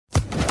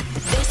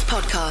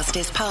podcast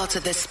is part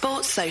of the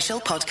Sports Social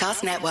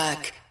Podcast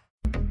Network.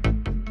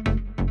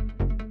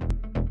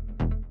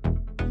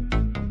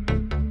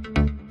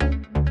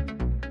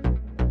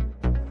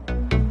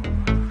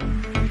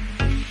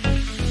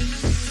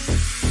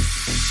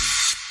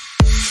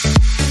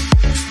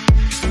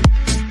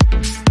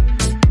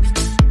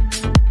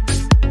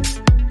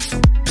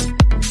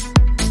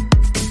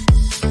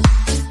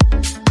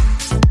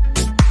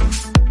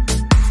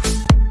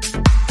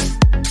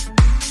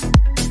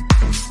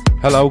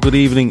 Hello, good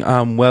evening,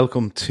 and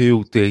welcome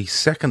to the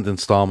second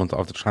instalment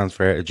of the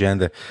Transfer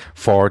Agenda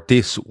for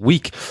this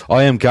week.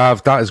 I am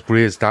Gav, that is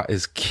Grizz, that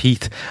is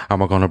Keith, and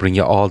we're going to bring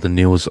you all the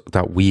news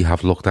that we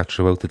have looked at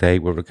throughout the day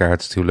with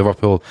regards to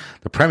Liverpool,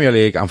 the Premier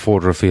League, and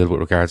further afield with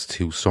regards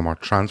to summer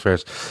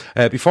transfers.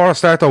 Before I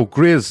start though,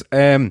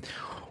 Grizz,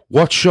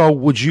 what show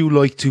would you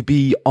like to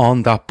be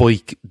on that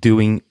bike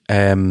doing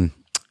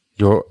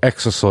your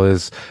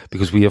exercise,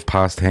 because we have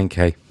passed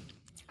 10k?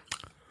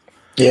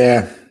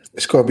 Yeah.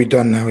 It's got to be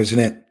done now, isn't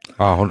it?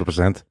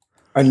 100%.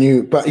 I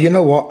knew, but you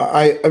know what?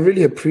 I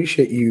really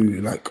appreciate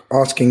you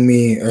asking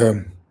me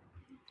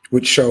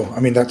which show.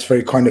 I mean, that's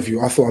very kind of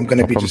you. I thought I'm going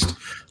to be just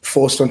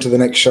forced onto the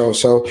next show.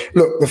 So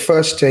look, the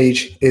first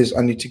stage is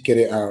I need to get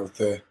it out of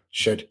the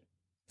shed.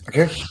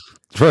 Okay?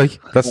 Right.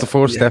 That's the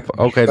first step.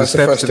 Okay, that's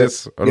the steps to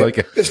this. I like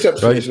it. The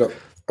steps to this, look.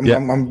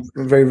 I'm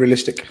very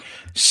realistic.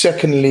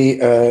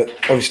 Secondly,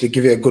 obviously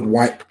give it a good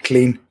wipe,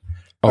 clean.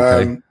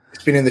 Okay.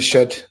 It's been in the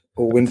shed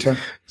all winter.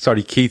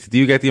 Sorry, Keith, do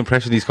you get the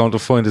impression he's going to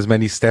find as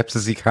many steps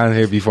as he can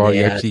here before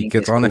he actually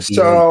gets on it?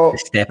 So,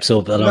 steps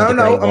up along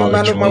I'm a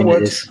man of my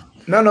word.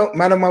 Man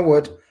of my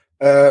word.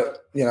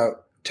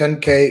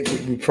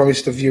 10k, we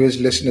promised the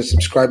viewers, listeners,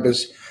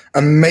 subscribers.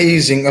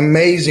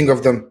 Amazing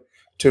of them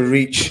to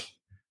reach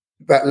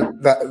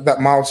that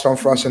milestone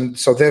for us, and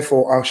so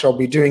therefore I shall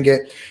be doing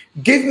it.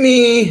 Give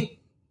me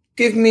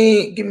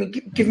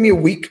a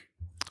week.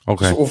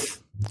 Okay. Sort of,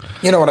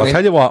 you know what I mean?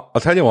 I'll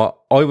tell you what.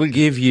 I will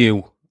give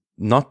you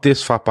not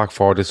this fatback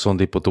for this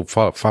Sunday, but the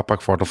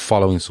fatback for the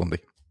following Sunday.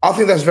 I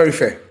think that's very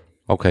fair.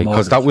 Okay,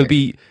 because that will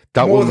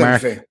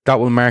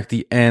mark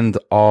the end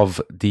of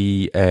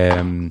the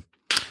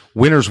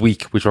winners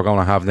week, which we're going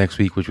to have next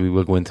week, which we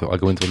will go into. I'll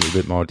go into a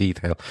little bit more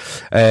detail.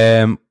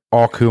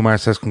 R. Kumar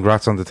says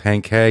congrats on the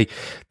 10k.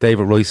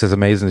 David Rice says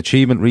amazing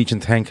achievement, reaching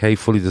 10k,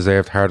 fully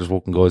deserved, hardest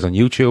working guys on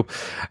YouTube.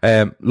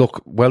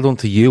 Look, well done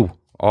to you,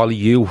 all of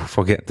you,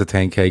 for getting the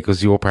 10k,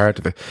 because you're part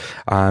of it.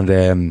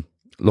 And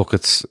look,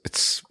 it's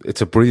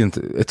a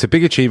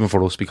big achievement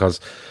for us, because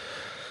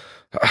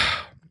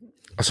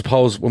I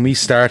suppose when we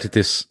started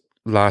this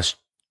last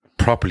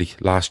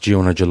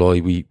June or July,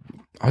 we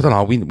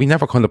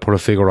never kind of put a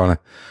figure on it,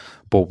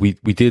 but we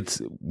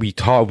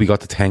thought we got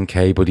the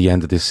 10k by the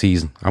end of this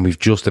season, and we've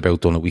just about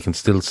done it. We can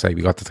still say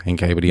we got the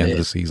 10k by the end of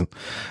the season.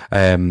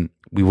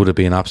 We would have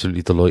been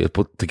absolutely delighted,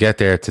 but to get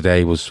there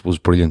today was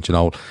brilliant. You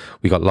know,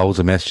 we got loads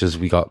of messages.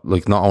 We got,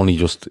 not only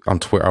just on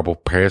Twitter,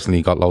 but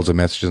personally got loads of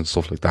messages and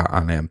stuff like that.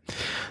 And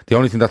the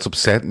only thing that's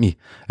upset me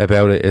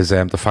about it is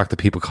the fact that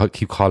people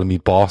keep calling me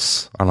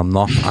boss, and I'm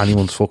not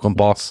anyone's fucking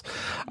boss,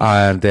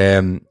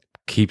 and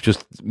keep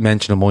just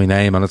mentioning my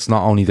name, and it's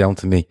not only down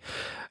to me.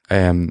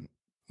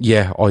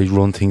 Yeah, I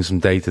run things from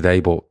day to day,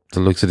 but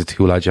the looks of the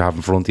two lads you have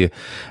in front of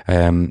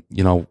you,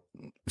 you know,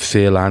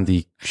 Phil,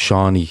 Andy,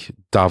 Shawnee,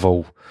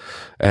 Davo,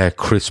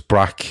 Chris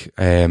Brack,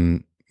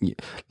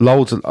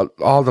 loads of,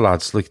 all the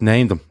lads,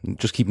 name them,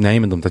 just keep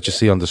naming them that you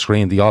see on the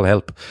screen. They all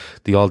help.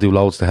 They all do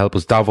loads to help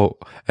us. Davo,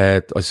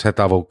 I said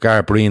Davo,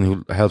 Gar Breen,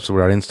 who helps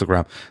with our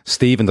Instagram,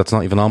 Stephen, that's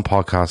not even on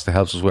podcast, that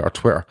helps us with our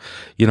Twitter.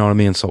 You know what I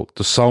mean? So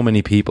there's so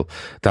many people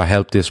that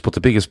help this, but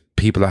the biggest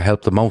people that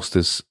help the most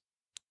is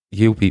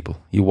you people.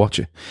 You watch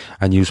it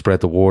and you spread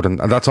the word, and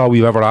that's all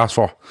we've ever asked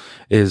for,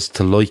 is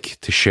to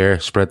to share,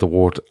 spread the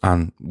word,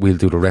 and we'll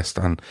do the rest.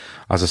 And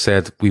as I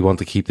said, we want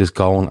to keep this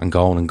going and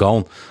going and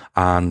going,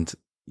 and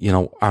you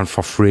know, and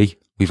for free.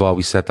 We've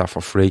always said that, for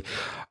free.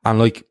 And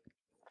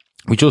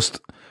we just,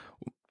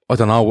 I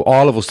don't know,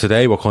 all of us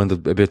today were kind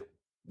of a bit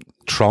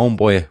thrown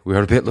by it. We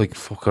were a bit like,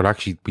 fuck it,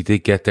 actually we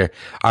did get there,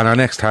 and our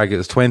next target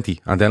is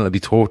 20, and then it'll be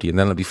 30, and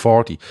then it'll be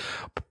 40.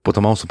 But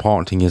the most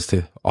important thing is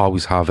to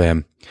always have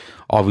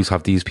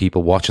these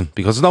people watching,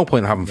 because there's no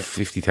point in having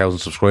 50,000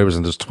 subscribers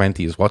and there's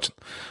 20 is watching.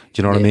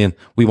 Do you know what I mean?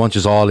 We want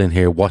you all in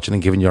here watching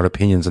and giving your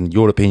opinions, and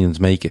your opinions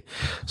make it.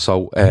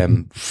 So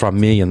from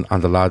me and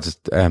the lads,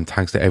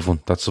 thanks to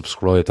everyone that's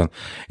subscribed, and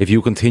if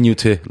you continue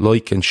to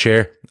like and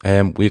share,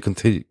 we'll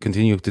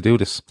continue to do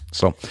this.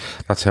 So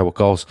that's how it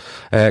goes.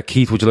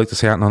 Keith, would you like to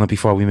say anything on it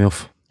before we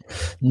move?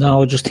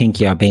 No, I just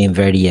think you're being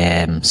very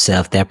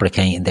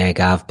self-deprecating there,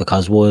 Gav,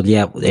 because, well,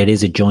 yeah, it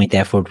is a joint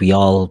effort. We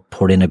all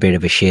put in a bit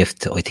of a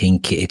shift. I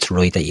think it's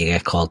right that you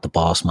get called the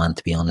boss man,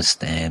 to be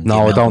honest.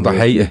 No, I don't. I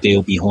hate you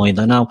do behind,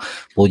 I know,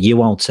 well, you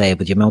won't say it,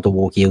 but the amount of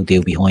work you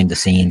do behind the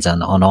scenes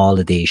and on all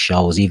of these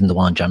shows, even the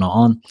ones you're not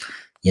on,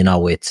 you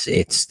know,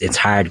 it's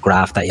hard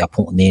graft that you're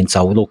putting in.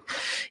 So look,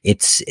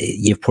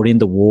 you've put in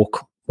the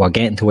work. We're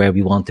getting to where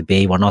we want to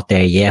be. We're not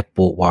there yet,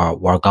 but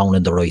we're going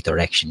in the right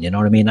direction. You know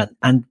what I mean?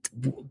 And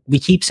we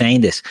keep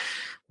saying this.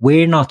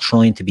 we're not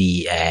trying to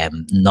be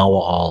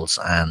know-it-alls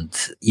and,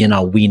 you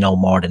know, we know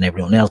more than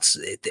everyone else.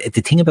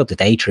 The thing about the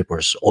day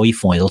trippers, I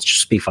find, I'll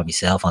just speak for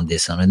myself on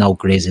this, and I know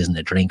Grizz isn't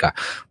a drinker,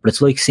 but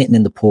it's like sitting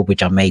in the pub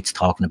with your mates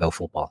talking about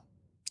football.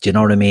 Do you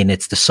know what I mean?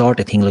 It's the sort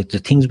of thing, like the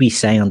things we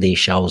say on these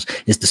shows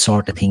is the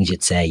sort of things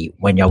you'd say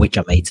when you're with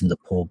your mates in the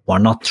pub. We're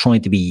not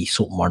trying to be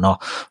something we're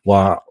not.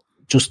 We're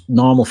just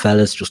normal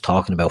fellas just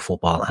talking about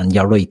football. And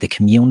you're right, the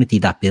community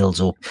that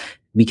builds up,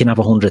 we can have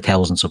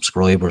 100,000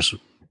 subscribers,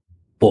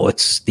 but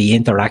it's the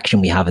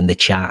interaction we have in the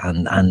chat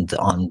and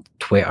on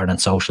Twitter and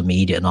social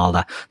media and all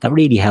that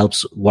really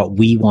helps what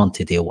we want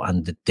to do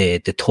and the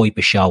type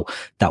of show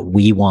that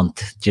we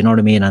want. Do you know what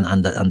I mean?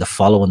 And the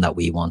following that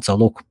we want. So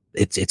look,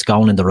 it's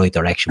going in the right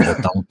direction,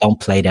 but don't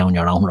play down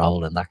your own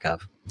role in that,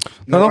 Gav.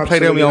 No, don't play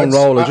down my own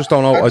role. I just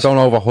don't know. I don't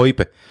overhype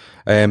it.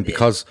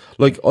 Because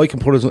like I can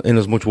put in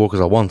as much work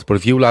as I want, but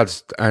if you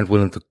lads aren't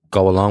willing to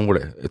go along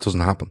with it, it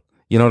doesn't happen.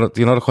 You know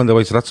the kind of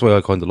way. So that's the way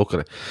I kind of look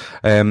at it.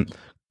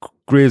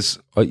 Grizz,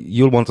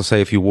 you'll want to say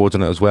a few words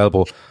on it as well,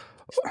 but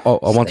I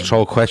want to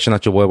throw a question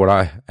at you while we're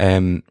at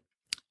it.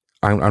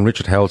 And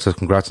Richard Howell says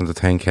congrats on the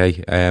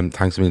 10k.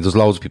 Thanks to me. There's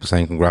loads of people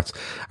saying congrats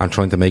and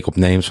trying to make up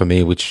names for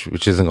me, which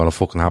isn't going to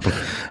fucking happen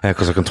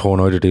because I can turn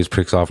either of these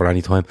pricks off at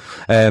any time.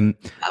 But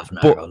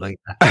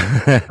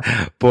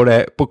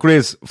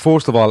Grizz,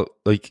 first of all,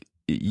 like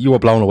you were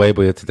blown away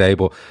by it today,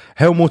 but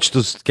how much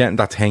does getting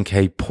that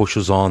 10k push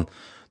us on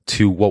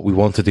to what we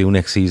want to do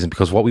next season?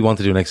 Because what we want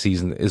to do next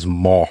season is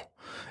more.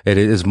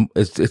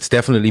 It's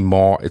definitely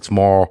more. It's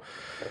more.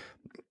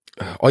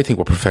 I think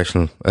we're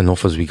professional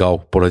enough as we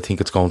go, but I think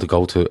it's going to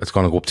go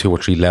up 2 or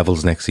 3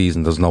 levels next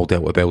season. There's no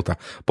doubt about that,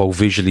 both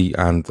visually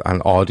and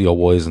audio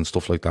wise and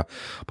stuff like that.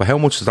 But how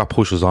much does that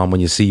push us on when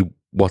you see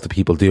what the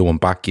people do and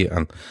back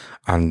you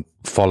and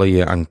follow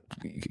you and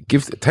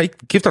give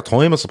their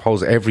time, I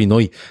suppose, every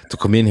night to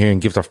come in here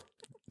and give their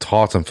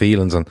thoughts and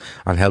feelings and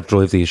help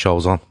drive these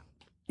shows on?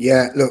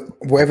 Yeah, look,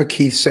 whatever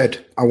Keith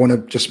said, I want to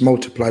just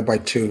multiply by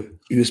 2.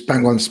 He was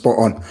bang on, spot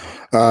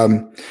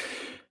on.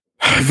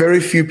 Very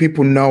few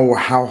people know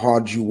how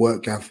hard you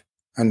work, Gav.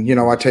 And, you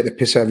know, I take the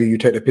piss out of you, you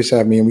take the piss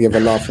out of me, and we have a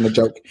laugh and a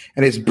joke.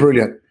 And it's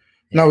brilliant.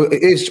 No,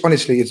 it is,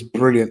 honestly, it's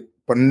brilliant.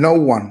 But no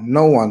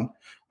one,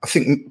 I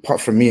think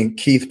apart from me and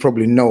Keith,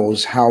 probably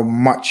knows how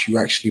much you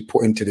actually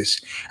put into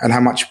this and how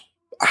much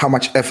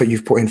effort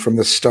you've put in from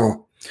the start.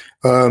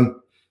 From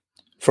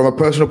a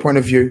personal point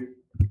of view,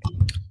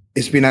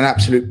 it's been an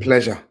absolute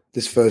pleasure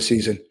this first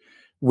season.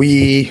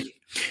 We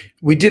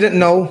didn't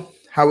know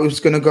how it was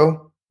going to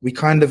go. We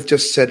kind of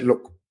just said,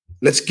 look,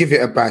 let's give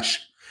it a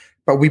bash.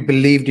 But we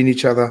believed in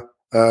each other.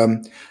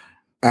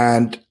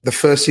 And the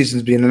first season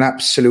has been an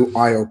absolute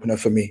eye-opener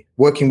for me.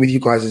 Working with you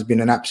guys has been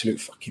an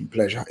absolute fucking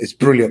pleasure. It's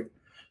brilliant.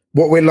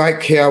 What we're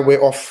like here,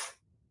 we're off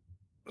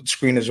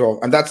screen as well.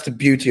 And that's the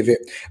beauty of it.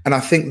 And I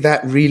think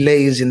that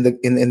relays in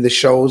the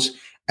shows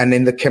and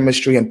in the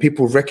chemistry, and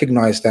people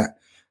recognize that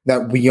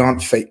we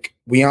aren't fake.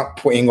 We aren't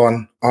putting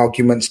on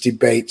arguments,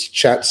 debates,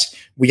 chats.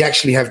 We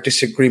actually have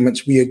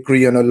disagreements. We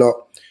agree on a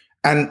lot.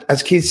 And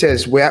as Keith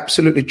says, we're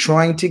absolutely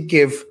trying to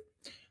give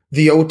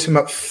the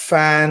ultimate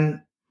fan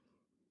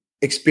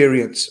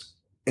experience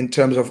in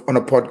terms of on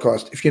a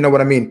podcast, if you know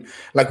what I mean.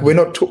 Like we're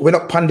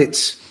not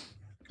pundits.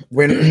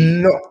 We're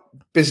not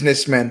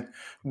businessmen.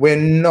 We're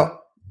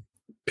not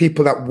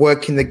people that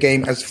work in the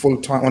game as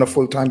on a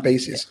full-time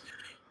basis.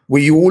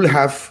 We all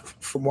have,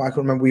 from what I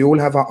can remember, we all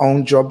have our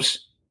own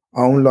jobs,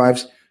 our own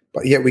lives,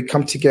 but yet we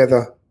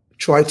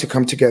try to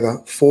come together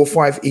 4 or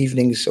 5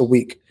 evenings a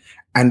week.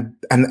 And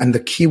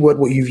the key word,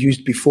 what you've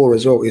used before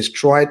as well, is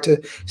try to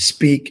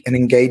speak and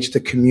engage the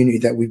community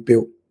that we've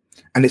built.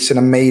 And it's an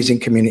amazing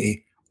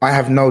community. I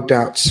have no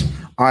doubts.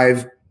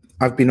 I've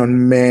been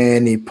on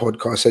many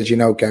podcasts, as you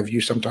know, Gav. You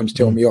sometimes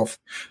tell me off.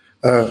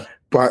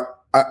 But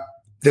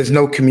there's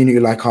no community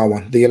like our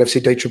one. The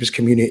LFC Day Trippers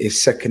community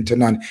is second to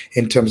none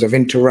in terms of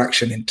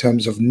interaction, in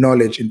terms of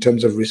knowledge, in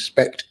terms of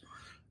respect.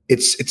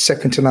 It's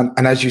second to none.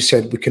 And as you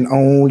said, we can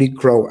only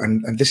grow.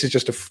 And this is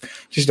just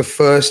the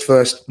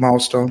first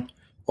milestone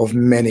of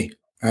many.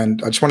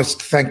 And I just want to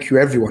thank you,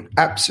 everyone,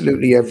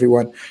 absolutely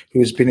everyone who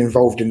has been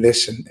involved in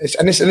this. And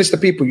it's the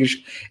people,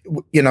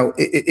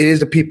 it is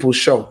the people's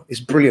show. It's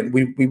brilliant.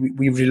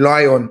 We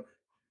rely on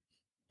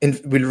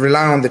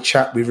the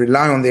chat. We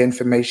rely on the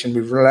information.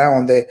 We rely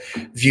on their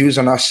views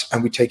on us,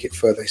 and we take it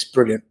further. It's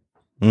brilliant.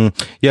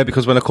 Yeah,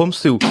 because when it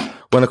comes to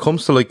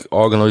like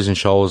organising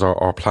shows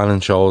or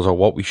planning shows or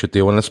what we should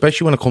do, and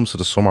especially when it comes to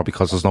the summer,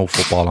 because there's no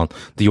football on,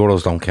 the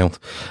Euros don't count.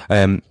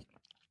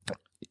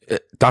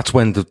 That's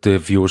when the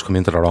viewers come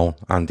into their own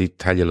and they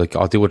tell you, like,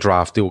 I'll do a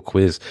draft, do a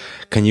quiz.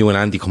 Can you and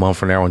Andy come on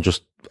for an hour and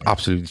just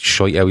absolutely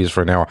shite out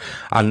for an hour?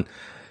 And,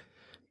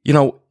 you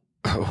know,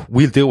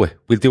 we'll do it.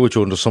 We'll do it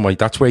during the summer.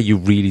 That's where you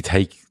really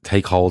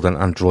take hold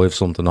and drive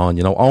something on.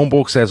 You know, Owen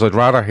Book says, I'd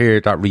rather hear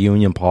that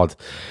reunion pod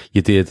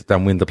you did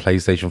than win the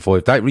PlayStation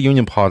 5. That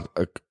reunion pod,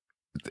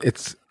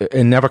 it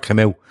never came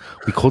out.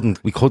 We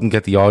couldn't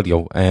get the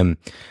audio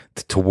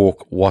to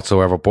work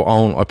whatsoever. But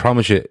I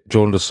promise you,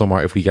 during the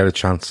summer, if we get a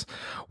chance,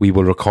 we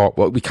will record.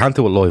 Well, we can't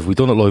do it live. We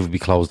done it live, it'll be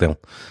closed down.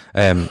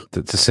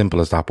 It's as simple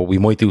as that. But we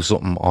might do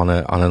something on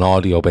an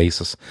audio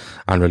basis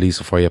and release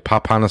it for you.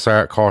 Pat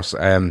Panesar, of course,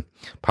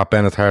 Pat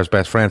Benatar's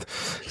best friend,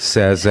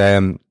 says,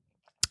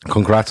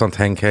 congrats on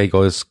 10k,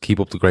 guys. Keep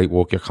up the great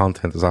work. Your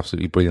content is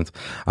absolutely brilliant.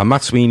 And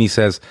Matt Sweeney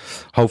says,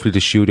 hopefully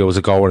the studio is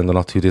a goer in the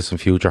not too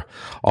distant future.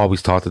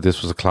 Always thought that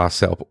this was a class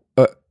setup.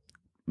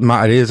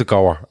 Matt, it is a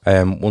goer.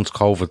 Once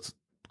COVID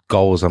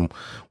goes and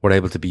we're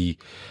able to be,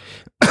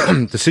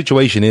 the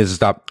situation is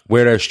that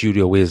where our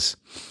studio is,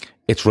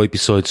 it's right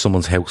beside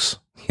someone's house.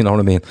 You know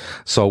what I mean?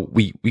 So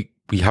we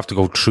have to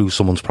go through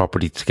someone's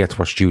property to get to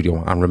our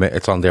studio, and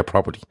it's on their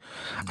property.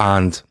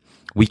 And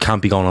we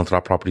can't be going onto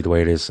that property the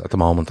way it is at the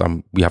moment,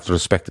 and we have to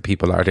respect the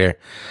people that are there.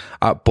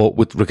 But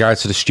with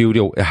regards to the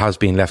studio, it has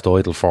been left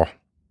idle for,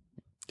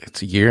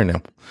 it's a year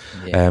now,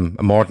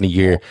 more than a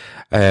year.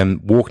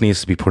 Work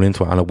needs to be put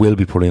into it, and it will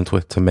be put into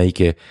it to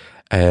make it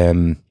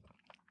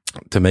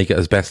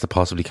as best it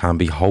possibly can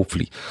be,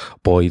 hopefully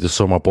by the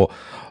summer. But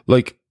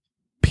like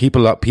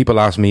people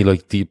ask me,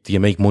 like, do you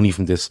make money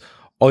from this?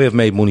 I have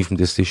made money from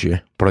this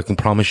year, but I can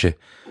promise you,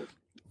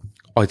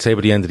 I'd say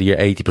by the end of the year,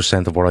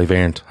 80% of what I've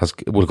earned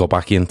will go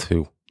back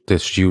into the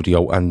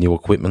studio and new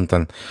equipment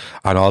and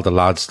all the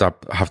lads that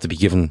have to be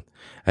given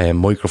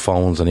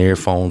microphones and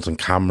earphones and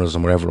cameras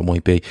and whatever it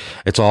might be.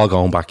 It's all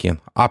going back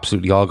in.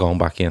 Absolutely all going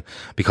back in,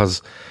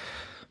 because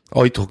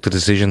I took the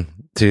decision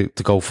to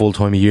go full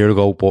time a year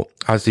ago. But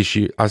as this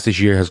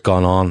year has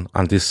gone on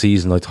and this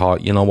season, I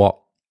thought, you know what?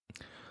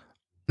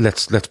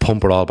 Let's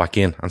pump it all back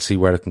in and see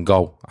where it can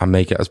go and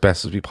make it as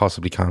best as we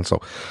possibly can. So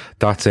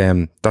that's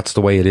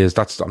the way it is.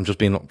 I'm just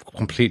being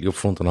completely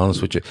upfront and honest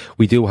with you.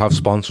 We do have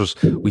sponsors.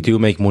 We do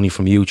make money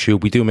from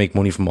YouTube. We do make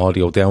money from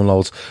audio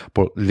downloads,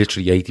 but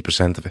literally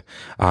 80% of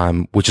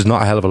it, which is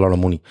not a hell of a lot of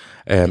money,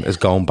 is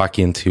going back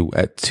into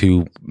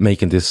to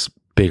making this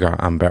bigger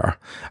and better.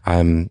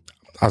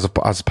 As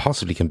it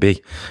possibly can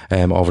be,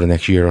 over the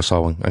next year or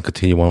so, and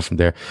continue on from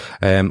there.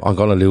 I'm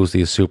going to lose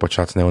these super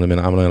chats now in a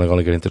minute. I'm going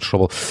to get into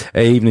trouble.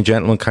 Evening,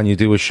 gentlemen. Can you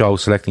do a show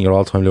selecting your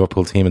all-time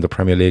Liverpool team in the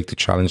Premier League to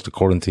challenge the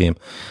current team?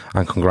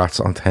 And congrats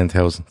on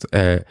 10,000.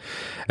 Says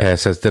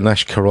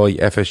Dinesh Karai,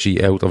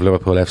 FSG out of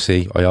Liverpool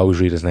FC. I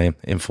always read his name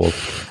in full,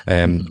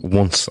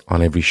 once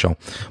on every show.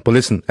 But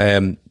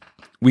listen,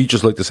 we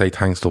just like to say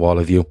thanks to all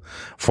of you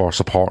for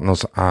supporting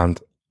us, and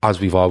as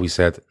we've always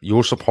said,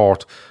 your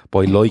support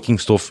by liking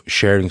stuff,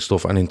 sharing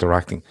stuff and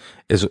interacting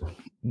is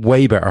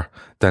way better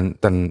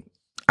than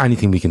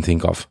anything we can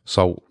think of.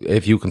 So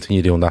if you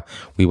continue doing that,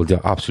 we will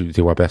absolutely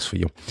do our best for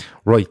you.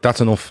 Right,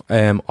 that's enough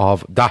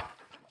of that.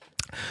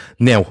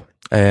 Now,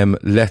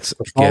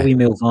 Before we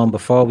move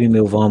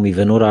on, we've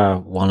another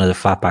one of the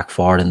Fatback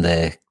Four in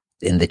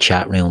the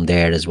chat room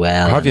there as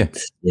well. Have you? And,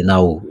 you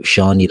know,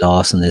 Shawnee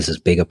Lawson is as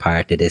big a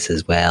part of this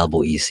as well,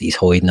 but he's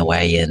hiding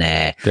away in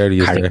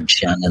Carrick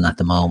Shannon at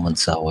the moment.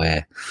 So,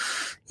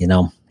 you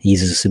know,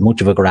 he's as much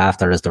of a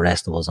grafter as the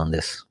rest of us on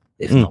this,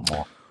 if not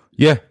more.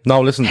 Yeah,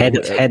 no, listen. Head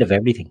of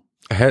everything.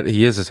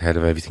 He is head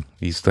of everything.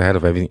 He's the head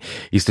of everything.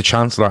 He's the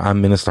Chancellor and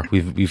Minister.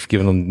 We've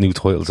given him new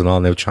titles and all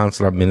now.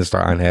 Chancellor, Minister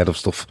and head of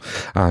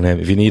stuff. And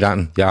if you need that,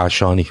 yeah,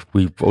 Shawnee.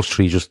 Us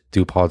three just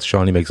do pods.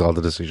 Shawnee makes all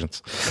the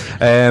decisions.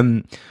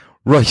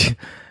 Right,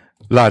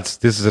 lads,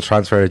 this is a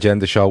transfer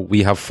agenda show.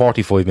 We have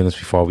 45 minutes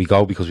before we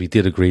go, because we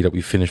did agree that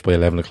we finished by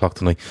 11 o'clock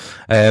tonight.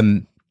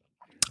 And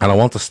I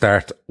want to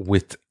start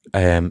with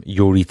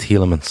Youri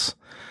Tielemans.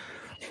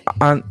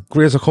 And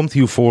Grace, I'll come to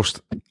you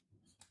first.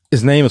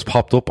 His name has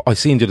popped up. I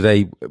seen the other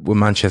day with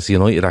Manchester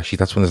United, actually.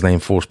 That's when his name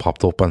first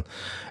popped up, and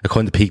it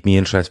kind of piqued me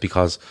interest,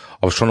 because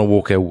I was trying to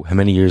work out how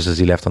many years has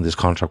he left on this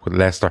contract with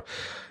Leicester.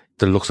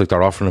 It looks like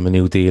they're offering him a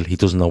new deal. He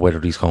doesn't know whether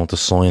he's going to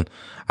sign,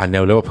 and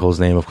now Liverpool's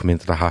name have come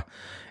into the hat.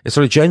 Is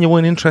there a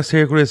genuine interest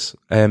here, Chris?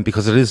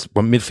 Because it is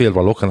midfield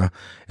we're looking at.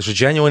 Is there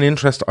genuine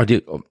interest, or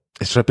is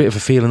there a bit of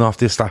a feeling off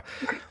this that,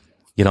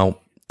 you know,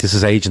 this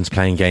is agents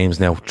playing games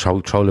now,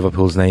 throw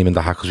Liverpool's name in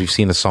the hat? Because we've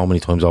seen it so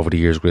many times over the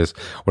years, Chris,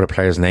 where a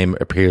player's name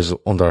appears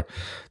under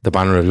the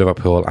banner of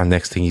Liverpool, and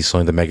next thing he's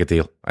signed a mega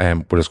deal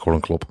with his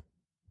current club.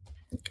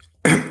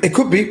 It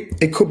could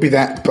be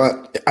that,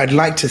 but I'd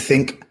like to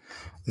think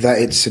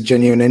that it's a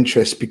genuine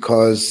interest,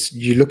 because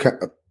you look at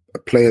a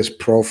player's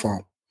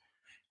profile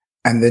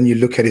and then you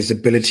look at his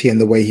ability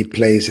and the way he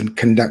plays and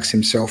conducts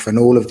himself and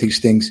all of these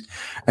things,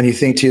 and you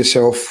think to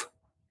yourself,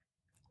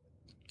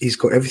 he's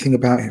got everything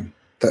about him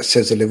that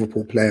says a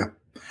Liverpool player.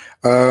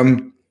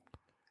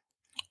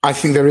 I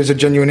think there is a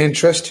genuine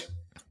interest.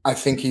 I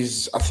think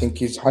he's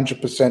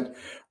 100%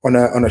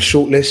 on a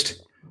short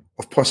list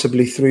of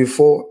possibly 3 or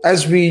 4,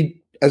 as we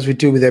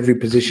do with every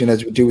position,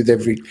 as we do with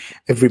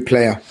every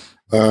player.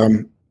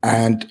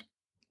 And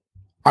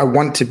I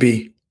want to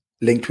be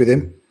linked with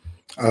him.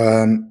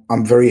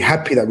 I'm very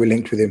happy that we're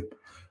linked with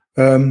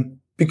him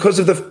because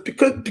of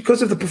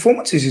the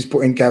performances he's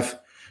put in, Gav.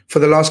 For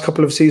the last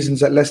couple of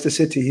seasons at Leicester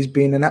City, he's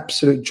been an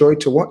absolute joy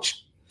to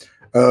watch.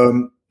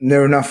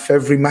 near enough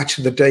every match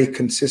of the day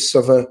consists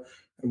of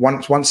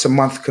once a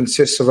month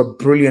consists of a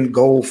brilliant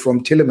goal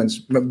from Tielemans,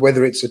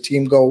 whether it's a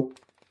team goal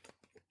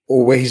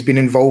or where he's been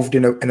involved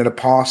in a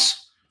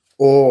pass,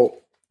 or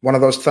one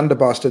of those thunder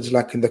bastards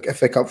like in the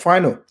FA Cup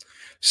final.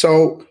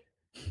 So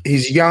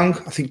he's young,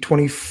 I think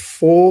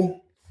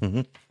 24.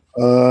 Mm-hmm.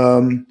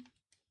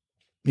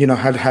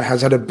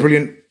 Has had a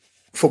brilliant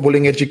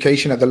footballing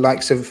education at the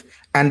likes of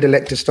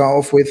Anderlecht to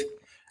start off with,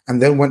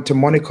 and then went to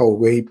Monaco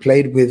where he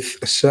played with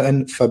a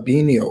certain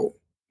Fabinho.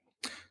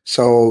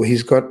 So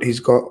he's got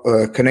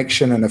a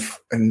connection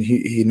and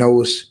he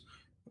knows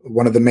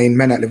one of the main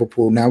men at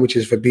Liverpool now, which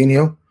is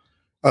Fabinho.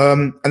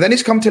 And then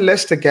he's come to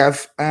Leicester,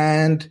 Gav,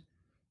 and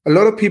a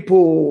lot of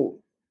people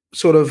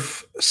sort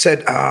of said,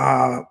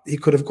 he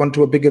could have gone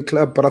to a bigger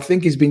club, but I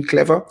think he's been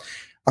clever.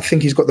 I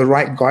think he's got the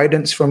right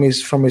guidance from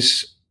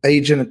his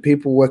agent and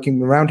people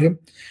working around him.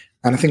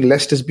 And I think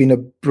Leicester's been a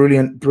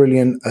brilliant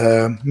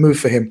move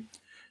for him.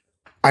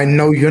 I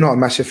know you're not a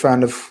massive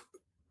fan of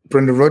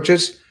Brendan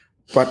Rodgers,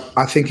 but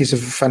I think he's a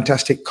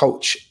fantastic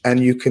coach, and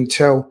you can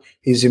tell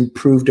he's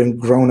improved and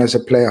grown as a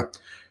player.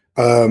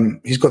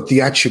 He's got the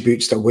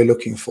attributes that we're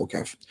looking for,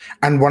 Gav.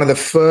 And one of the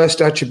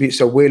first attributes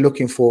that we're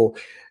looking for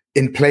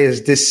in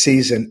players this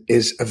season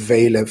is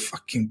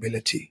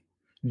availability,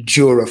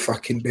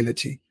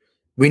 durability.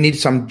 We need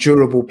some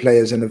durable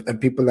players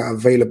and people that are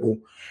available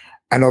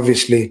and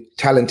obviously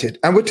talented.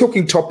 And we're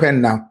talking top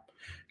end now.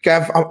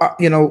 Gav, I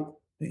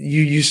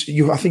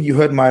think you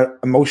heard my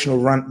emotional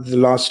rant the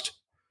last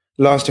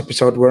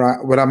episode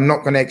where I'm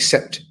not going to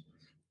accept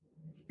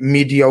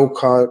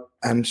mediocre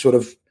and sort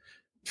of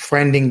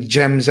finding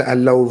gems at a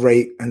low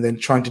rate and then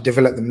trying to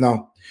develop them.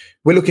 No,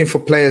 we're looking for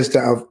players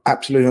that are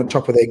absolutely on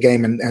top of their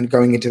game and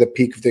going into the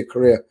peak of their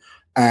career,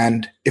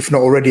 and if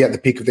not already at the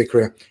peak of their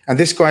career. And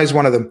this guy is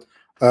one of them.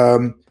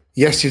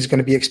 Yes, he's going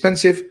to be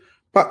expensive,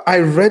 but I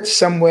read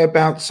somewhere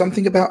about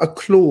a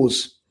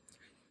clause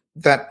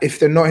that if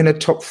they're not in a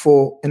top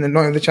four and they're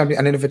not in the champion,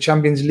 and then if a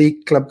Champions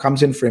League club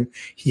comes in for him,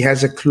 he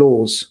has a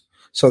clause.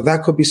 So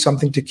that could be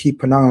something to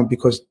keep an eye on,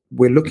 because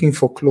we're looking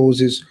for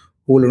clauses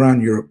all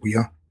around Europe. We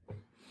are.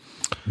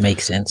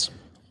 Makes sense.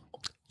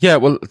 Yeah,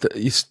 well,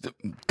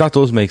 that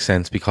does make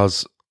sense,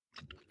 because,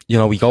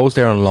 he goes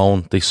there on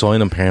loan. They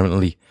sign him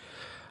permanently.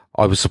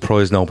 I was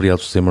surprised nobody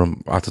else was in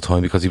him at the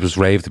time, because he was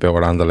raved about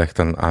at Anderlecht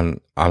and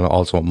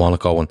also at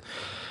Monaco. And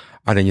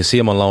then you see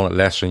him on loan at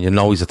Leicester, and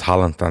he's a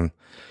talent. And,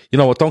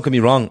 don't get me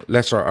wrong,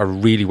 Leicester are a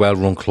really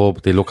well-run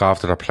club. They look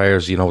after their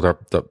players. They're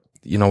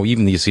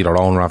even you see their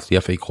owner after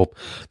the FA Cup,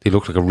 they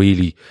look like a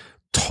really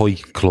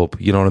tight club.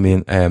 You know what I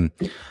mean?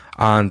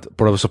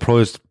 But I was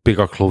surprised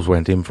bigger clubs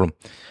went in for him.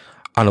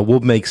 And it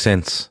would make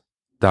sense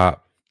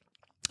that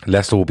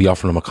Leicester will be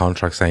offering him a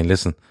contract, saying,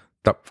 listen,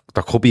 there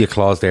could be a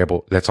clause there,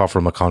 but let's offer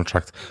him a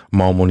contract,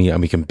 more money,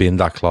 and we can bin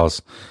that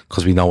clause,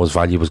 because we know his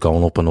value was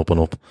going up and up and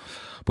up.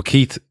 But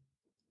Keith,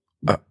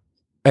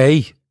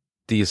 A,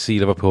 do you see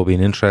Liverpool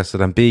being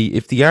interested? And B,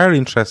 if they are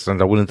interested and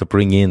they're willing to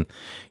bring in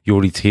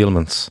Youri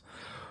Tielemans,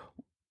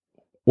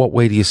 what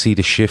way do you see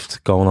the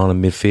shift going on in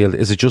midfield?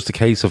 Is it just a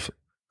case of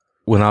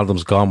when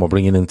Wijnaldum's gone, we're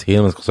bringing in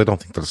Tielemans? Because I don't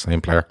think they're the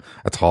same player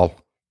at all.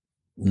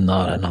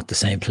 No, they're not the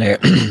same player.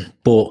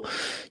 But,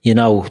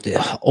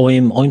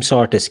 I'm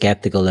sort of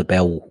sceptical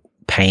about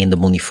paying the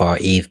money for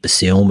Yves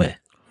Bissouma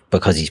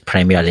because he's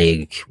Premier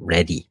League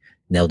ready.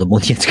 Now, the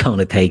money it's going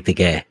to take to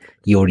get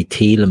Youri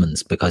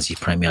Tielemans because he's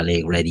Premier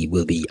League ready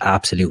will be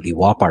absolutely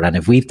whopper. And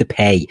if we have to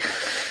pay,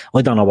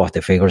 I don't know what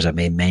the figures I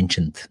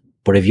mentioned,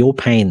 but if you're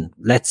paying,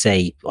 let's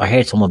say, I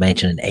heard someone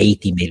mentioning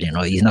 80 million,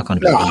 right? He's not going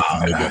to be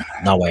 80 million,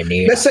 nowhere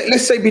near.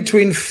 Let's say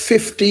between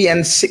 50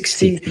 and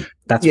 60.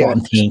 That's what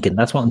I'm thinking.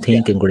 That's what I'm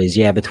thinking, Grizz.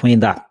 Yeah, between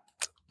that,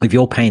 if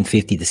you're paying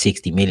 50 to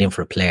 60 million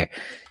for a player,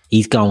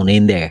 he's going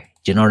in there.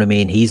 Do you know what I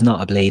mean? He's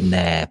not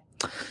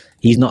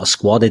he's not a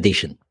squad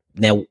addition.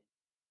 Now,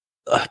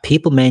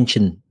 people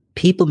mention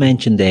the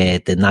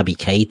Naby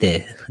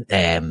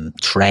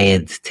Keita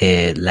trade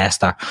to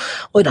Leicester.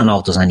 I don't know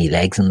if there's any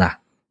legs in that.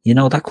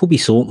 That could be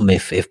something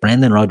if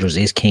Brendan Rodgers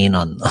is keen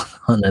on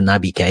the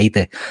Naby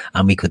Keita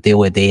and we could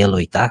do a deal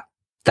like that.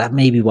 That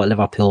may be what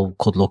Liverpool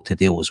could look to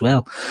do as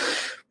well.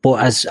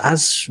 But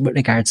as with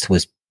regards to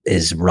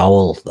his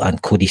role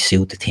and could he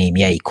suit the team?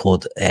 Yeah, he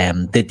could.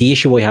 The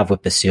issue I have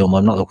with Bissouma,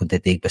 I'm not looking to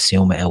dig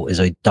Bissouma out, is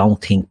I don't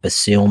think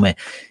Bissouma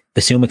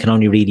can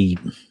only really,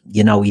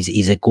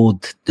 he's a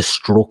good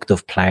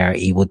destructive player.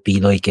 He would be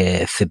like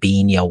a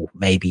Fabinho,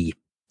 maybe.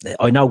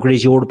 I know,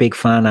 Grizz, you're a big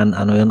fan, and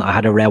I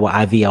had a row with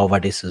Avi over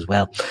this as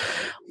well.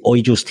 I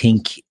just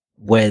think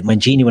when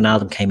Gini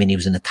Wijnaldum came in, he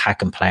was an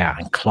attacking player,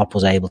 and Klopp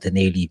was able to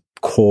nearly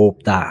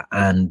curb that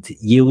and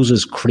use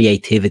his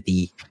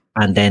creativity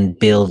and then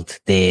build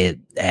the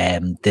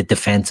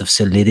defensive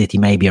solidity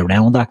maybe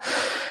around that.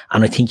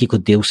 And I think you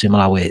could do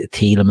similar with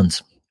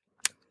Tielemans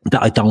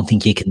that I don't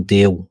think you can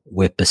do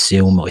with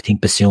Bissouma. I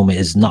think Bissouma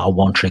is not a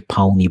one-trick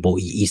pony, but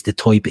he's a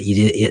type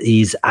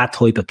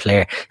of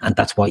player, and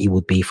that's what he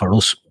would be for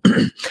us.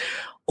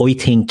 I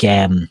think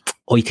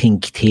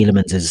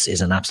Tielemans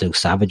is an absolute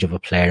savage of a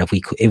player.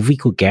 If we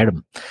could get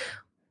him,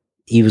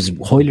 he was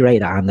highly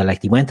rated at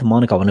Anderlecht. He went to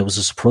Monaco, and it was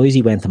a surprise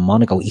he went to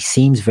Monaco. He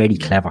seems very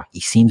clever. He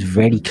seems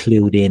very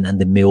clued in and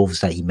the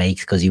moves that he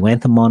makes, because he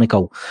went to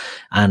Monaco,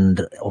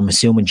 and I'm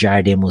assuming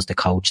Jardim was the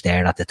coach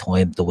there at the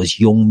time. There was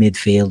young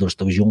midfielders,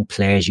 there was young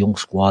players, young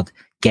squad,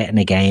 getting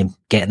a game,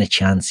 getting a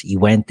chance. He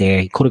went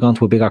there. He could have gone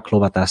to a bigger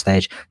club at that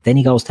stage. Then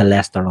he goes to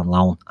Leicester on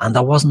loan, and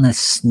there wasn't a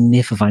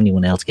sniff of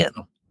anyone else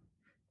getting him,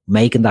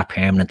 making that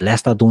permanent.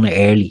 Leicester done it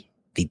early.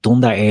 They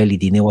done that early.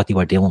 They knew what they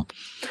were doing.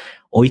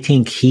 I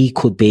think he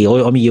could be.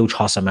 I'm a huge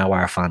Houssem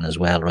Aouar fan as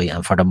well, right?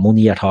 And for the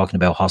money you're talking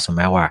about, Houssem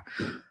Aouar,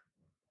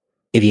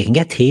 if you can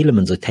get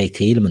Tielemans, I'd take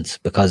Tielemans,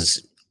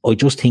 because I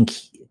just think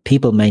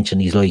people mention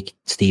he's like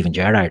Steven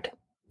Gerrard,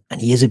 and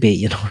he is a bit,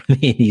 you know what I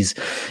mean? He's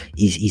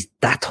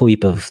that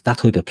type of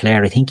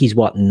player. I think he's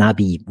what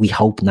Naby, we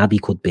hope Naby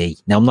could be.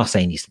 Now, I'm not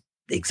saying he's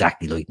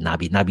exactly like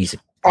Naby. Naby's.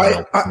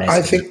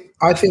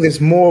 I think there's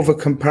more of a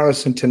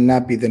comparison to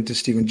Naby than to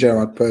Steven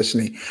Gerrard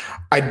personally.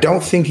 I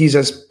don't think he's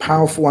as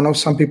powerful. I know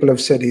some people have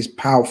said he's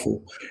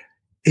powerful.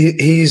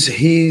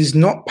 He's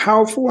not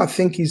powerful. I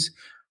think he's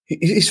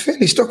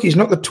fairly stocky. He's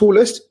not the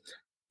tallest,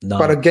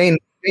 but again,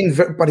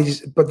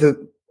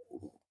 the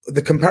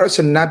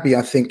comparison Naby,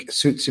 I think,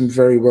 suits him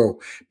very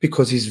well,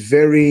 because he's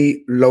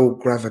very low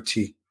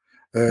gravity.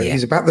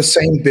 He's about the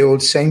same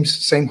build, same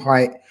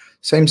height,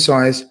 same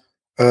size.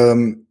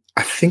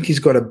 I think he's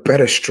got a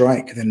better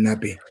strike than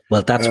Naby.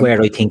 Well, that's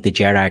where I think the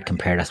Gerrard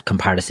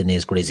comparison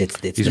is, because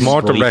it's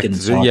more direct.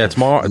 It's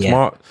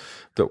more.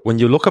 When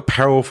you look at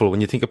powerful,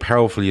 when you think of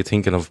powerful, you're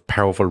thinking of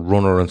powerful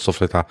runner and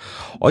stuff like that.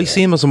 I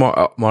see him as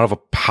more of a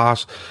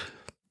pass.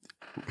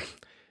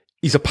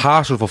 He's a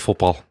passer of a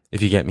football,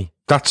 if you get me.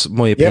 That's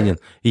my opinion.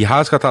 Yeah. He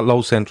has got that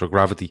low centre of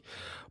gravity,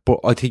 but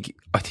I think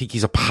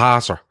he's a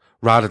passer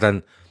rather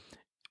than.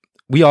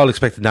 We all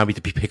expected Naby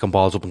to be picking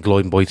balls up and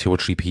gliding by 2 or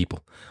 3 people.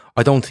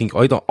 I don't see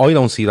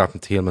that in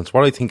Tielemans.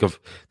 What I think of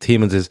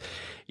Tielemans is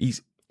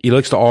he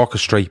likes to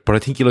orchestrate, but I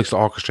think he likes to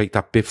orchestrate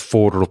that bit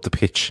further up the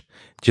pitch.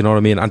 Do you know what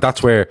I mean? And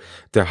that's where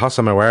the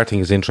Houssem Aouar thing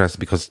is interesting,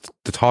 because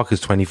the talk is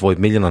 25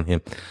 million on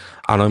him,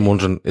 and I'm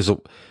wondering,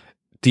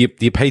 do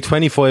you pay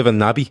 25 on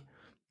Naby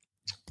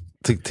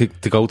to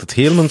go to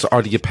Tielemans,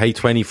 or do you pay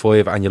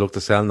 25 and you look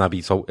to sell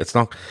Naby? So it's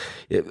not.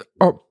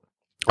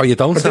 Or you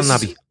don't sell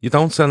Naby. You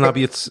don't sell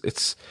Naby.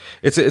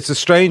 It's a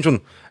strange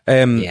one.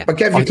 But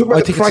Gav, you talk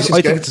about the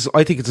prices.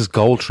 I think it's his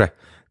goal threat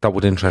that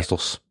would interest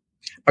us.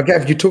 But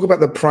Gav, you talk about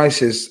the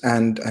prices,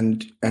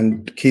 and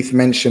Keith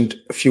mentioned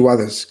a few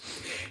others.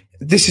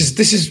 This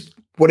is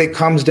what it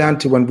comes down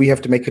to when we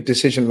have to make a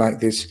decision like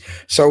this.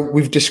 So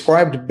we've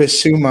described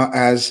Bissouma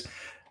as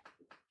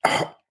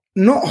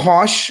not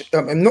harsh.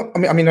 I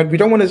mean, we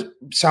don't want to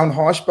sound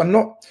harsh, but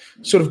not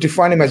sort of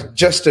define him as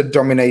just a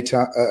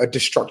dominator, a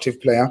destructive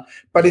player.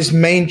 But his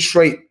main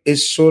trait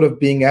is sort of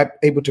being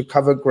able to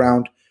cover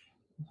ground,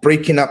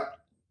 breaking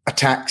up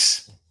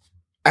attacks,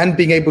 and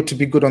being able to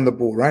be good on the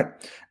ball, right?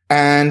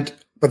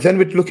 But then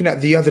we're looking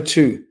at the other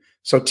two.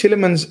 So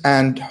Tielemans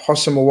and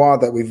Houssem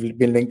Aouar that we've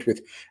been linked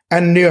with,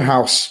 and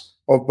Neuhaus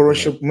of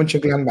Borussia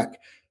Mönchengladbach.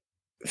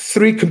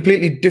 3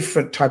 completely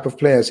different type of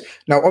players.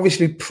 Now,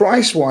 obviously,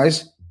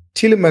 price-wise,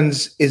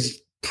 Tielemans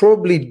is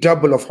probably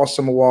double of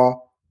Houssem Aouar,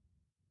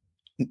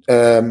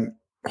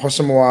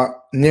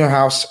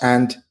 Neuhaus,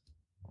 and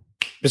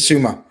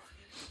Bissouma.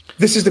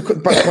 This is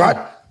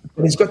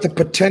but he's got the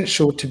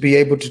potential to be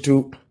able to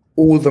do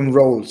all them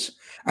roles,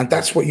 and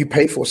that's what you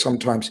pay for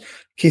sometimes.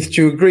 Keith,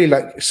 do you agree?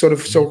 Like, sort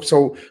of,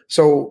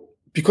 so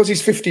because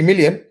he's 50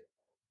 million,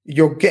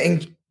 you're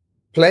getting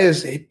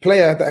a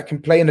player that can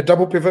play in a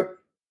double pivot.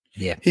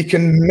 Yeah, he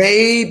can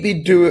maybe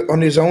do it on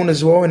his own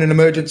as well in an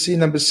emergency.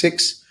 Number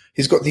 6,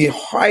 he's got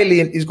high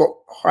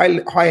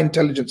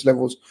intelligence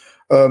levels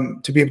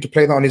to be able to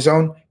play that on his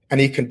own, and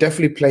he can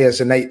definitely play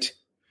as an 8.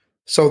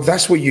 So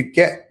that's what you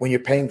get when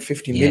you're paying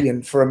 50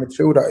 million for a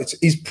midfielder.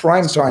 He's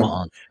prime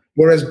time.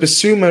 Whereas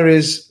Bissouma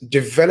is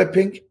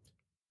developing,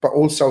 but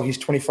also he's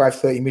 25,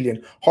 30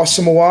 million.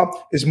 Houssem Aouar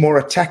is more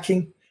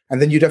attacking,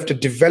 and then you'd have to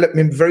develop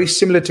him very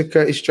similar to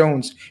Curtis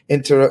Jones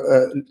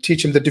into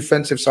teach him the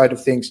defensive side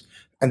of things.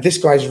 And this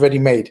guy's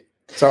ready-made.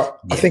 So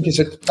I think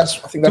that's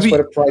where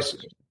the price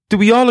is. Do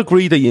we all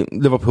agree that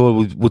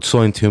Liverpool would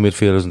sign 2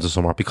 midfielders in the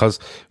summer? Because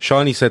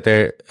Shawnee said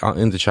there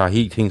in the chat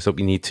he thinks that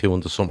we need 2 in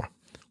the summer,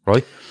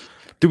 right?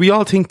 Do we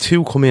all think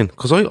 2 come in?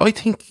 Because I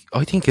think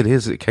it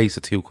is a case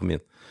of 2 come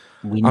in.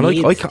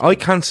 I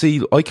can't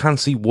see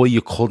why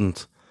you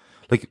couldn't.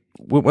 Like,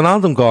 when all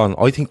them gone,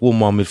 I think one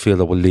more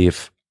midfielder will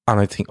leave, and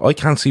I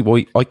can't see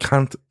why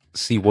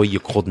you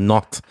could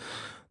not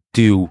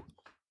do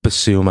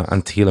Bissouma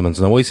and Tielemans.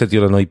 Now, I said the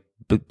other night,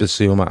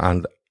 Bissouma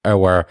and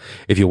Aouar,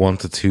 if you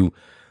wanted to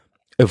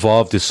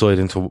evolve this side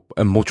into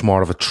a much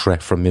more of a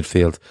threat from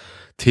midfield.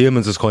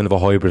 Tielemans is kind of a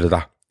hybrid of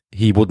that.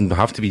 He wouldn't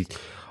have to be,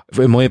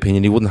 in my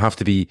opinion, he wouldn't have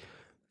to be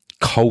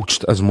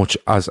coached as much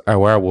as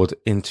Aouar would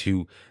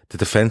into the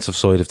defensive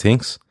side of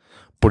things,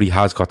 but he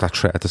has got that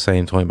threat at the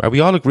same time. Are we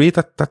all agreed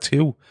that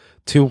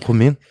two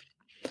come in?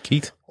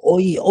 Keith?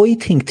 I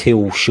think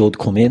 2 should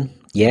come in,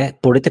 yeah,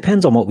 but it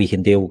depends on what we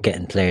can do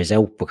getting players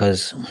out,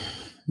 because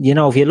you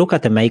know, if you look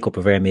at the makeup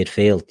of our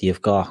midfield,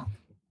 you've got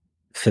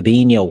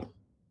Fabinho,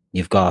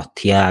 you've got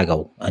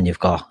Thiago, and you've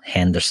got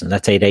Henderson.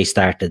 Let's say they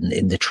start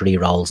in the 3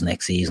 roles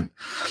next season.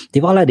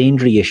 They've all had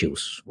injury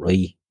issues,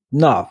 right?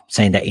 Not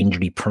saying that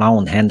injury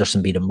prone.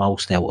 Henderson be the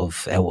most out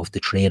of the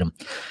 3 of them.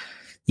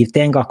 You've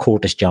then got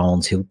Curtis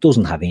Jones, who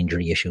doesn't have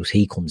injury issues.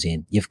 He comes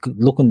in. You've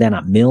looking then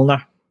at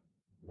Milner.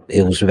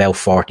 It was about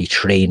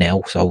 43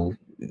 now, so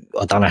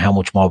I don't know how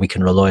much more we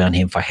can rely on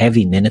him for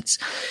heavy minutes.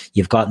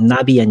 You've got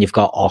Naby and you've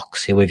got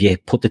Ox, who if you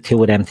put the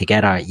 2 of them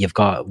together, you've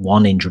got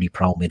 1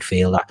 injury-prone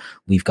midfielder.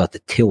 We've got the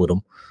 2 of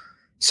them.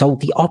 So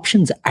the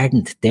options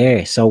aren't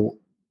there. So,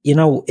 you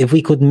know, if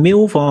we could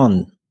move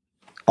on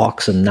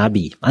Ox and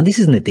Naby, and this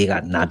isn't a dig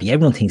at Naby,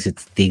 everyone thinks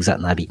it's digs at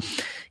Naby.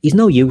 He's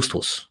no use to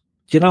us.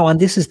 You know, and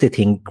this is the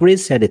thing. Grizz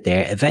said it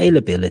there,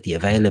 availability.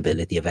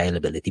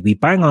 We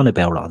bang on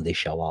about it on this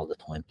show all the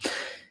time.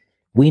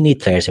 We need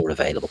players who are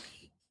available.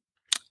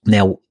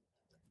 Now,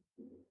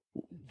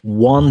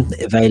 one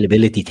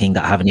availability thing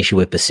that I have an issue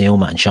with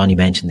Basuma, and Shawnee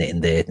mentioned it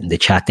in the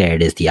chat there,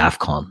 it is the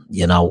AFCON.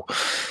 You know,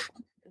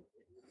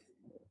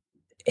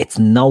 it's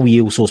no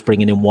use us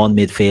bringing in one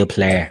midfield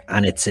player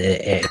and it's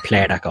a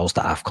player that goes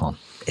to AFCON.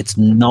 It's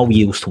no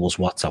use to us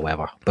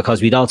whatsoever,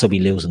 because we'd also be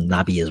losing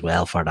Naby as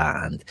well for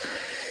that. And,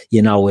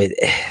 you know,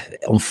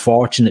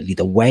 unfortunately,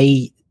 the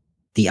way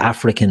the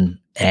African,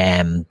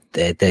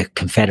 the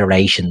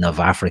Confederation of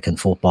African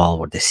Football,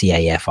 or the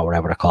CAF or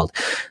whatever they're called,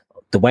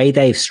 the way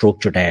they've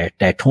structured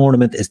their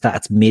tournament is that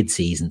it's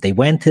mid-season. They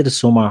went to the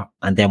summer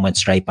and then went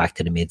straight back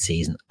to the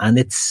mid-season. And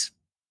it's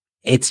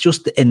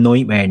just a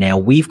nightmare now.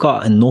 We've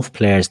got enough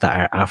players that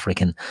are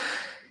African.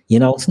 You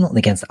know, it's nothing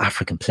against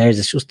African players.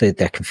 It's just their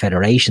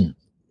confederation.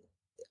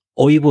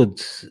 I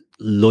would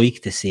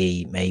like to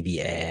see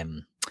maybe,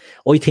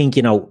 I think,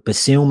 you know,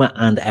 Basuma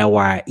and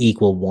our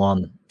equal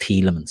one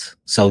Tielemans.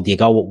 So do you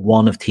go with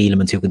one of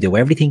Tielemans who can do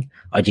everything,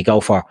 or do you go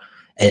for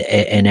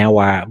an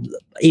hour?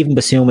 Even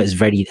Basuma is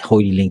very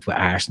highly linked with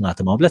Arsenal at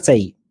the moment. Let's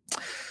say,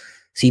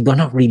 see, we're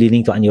not really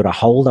linked with any other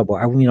holder, but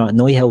you know,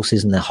 Neuhaus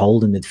isn't a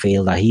holding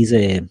midfielder.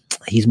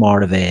 He's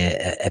more of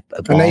a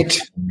ball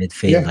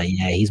midfielder.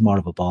 Yeah, he's more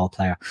of a ball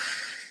player.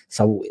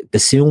 So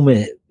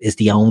Basuma is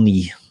the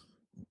only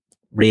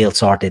real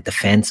sort of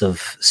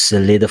defensive,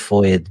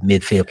 solidified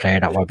midfield player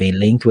that we're being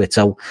linked with.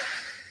 So,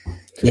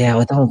 yeah,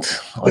 I don't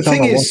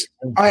thing know is,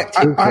 I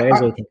think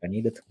I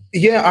need it.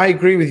 Yeah, I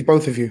agree with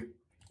both of you.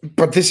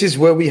 But this is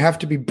where we have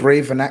to be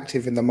brave and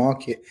active in the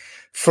market.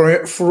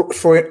 For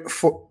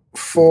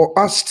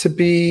us to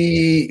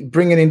be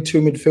bringing in 2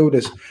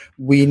 midfielders,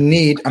 we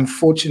need,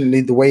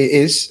 unfortunately, the way it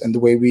is and the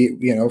way we,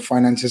 you know,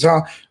 finances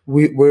are,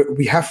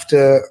 we have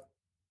to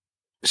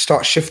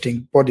start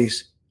shifting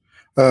bodies.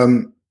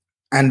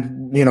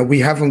 And, you know, we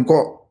haven't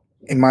got,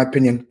 in my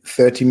opinion,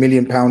 £30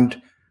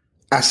 million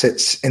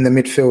assets in the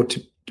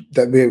midfield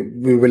that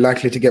we were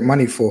likely to get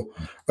money for.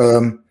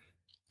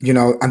 You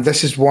know, and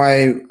this is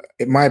why,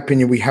 in my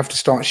opinion, we have to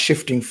start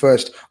shifting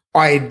first.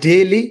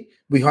 Ideally,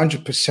 we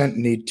 100%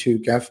 need 2,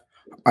 Gav.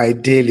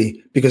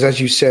 Ideally, because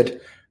as you said,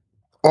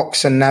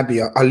 Ox and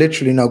Naby are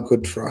literally no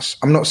good for us.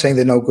 I'm not saying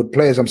they're no good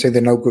players. I'm saying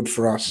they're no good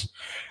for us.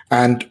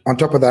 And on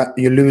top of that,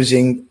 you're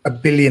losing 1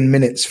 billion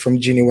minutes from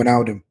Gini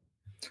Wijnaldum.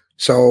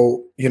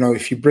 So, you know,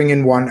 if you bring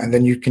in one and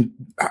then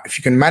if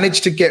you can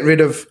manage to get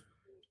rid of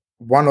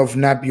one of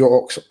Naby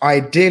or Ox,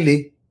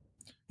 ideally,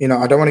 you know,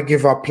 I don't want to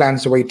give our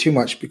plans away too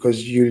much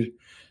because you'll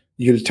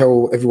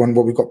tell everyone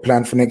what we've got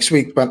planned for next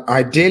week. But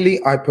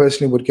ideally, I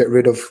personally would get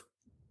rid of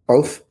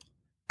both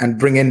and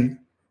bring in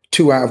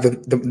 2 out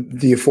of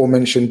the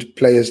aforementioned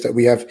players that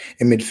we have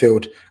in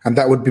midfield. And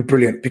that would be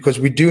brilliant, because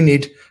we do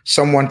need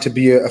someone to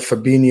be a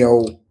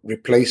Fabinho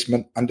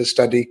replacement,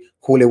 understudy,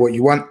 call it what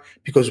you want,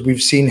 because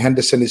we've seen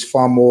Henderson is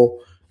far more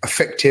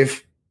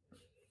effective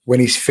when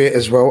he's fit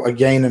as well.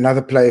 Again,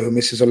 another player who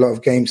misses a lot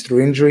of games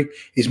through injury.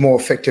 He's more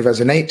effective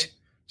as an 8.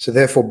 So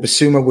therefore,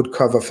 Basuma would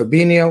cover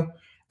Fabinho.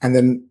 And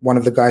then one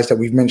of the guys that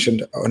we've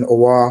mentioned, an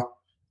Aouar,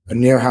 a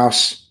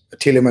Neuhaus, a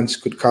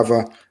Tielemans could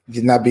cover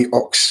the Naby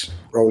Ox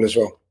role as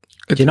well.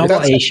 Do you know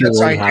what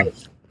issue I have?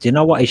 Do you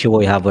know what issue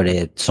I have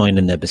with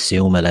signing the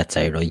Basuma, let's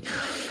say, right?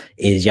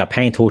 Is you're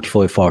paying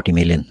 35-40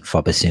 million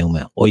for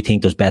Basuma. I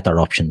think there's better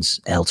options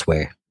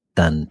elsewhere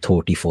than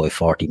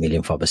 35-40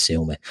 million for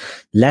Basuma.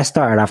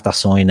 Leicester are after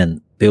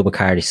signing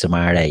Boubakary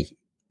Soumaré,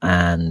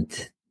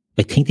 and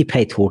I think they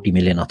paid 30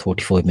 million or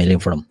 35 million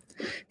for him.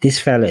 This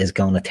fella is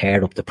going to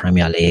tear up the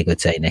Premier League, I'd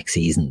say, next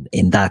season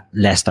in that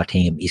Leicester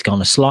team. He's going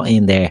to slot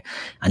in there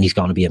and he's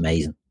going to be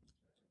amazing.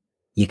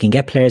 You can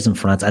get players in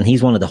France, and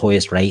he's one of the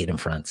highest rated in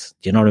France.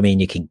 Do you know what I mean?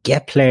 You can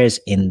get players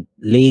in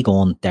Ligue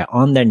 1, they're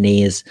on their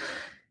knees.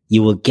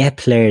 You will get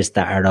players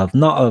that are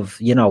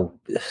you know,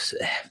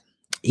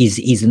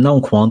 he's a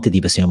known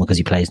quantity, Basuma, because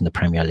he plays in the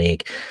Premier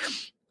League.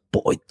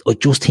 But I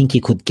just think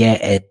you could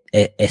get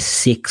a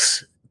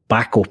 6,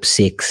 backup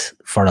 6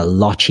 for a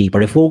lot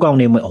cheaper. If we're going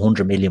in with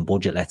 100 million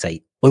budget, let's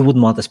say, I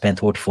wouldn't want to spend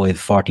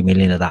 35-40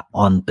 million of that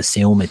on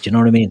Basuma. Do you know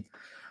what I mean?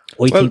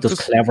 I think there's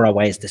cleverer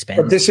ways to spend.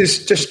 But this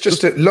is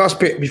just a last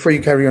bit before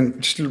you carry on.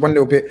 Just one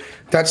little bit.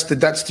 That's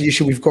the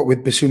issue we've got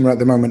with Bissouma at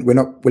the moment. We're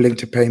not willing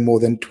to pay more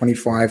than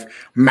 25,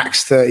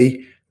 max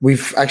 30.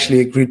 We've actually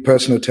agreed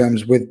personal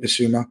terms with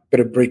Bissouma. Bit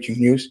of breaking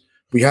news.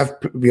 We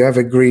have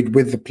agreed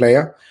with the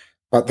player,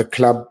 but the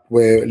club,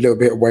 we're a little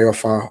bit way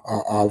off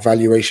our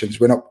valuations.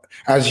 We're not,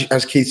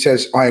 as Keith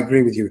says, I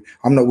agree with you.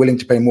 I'm not willing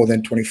to pay more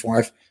than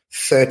 25,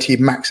 30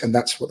 max, and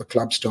that's what the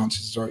club stance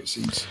is, it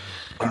seems.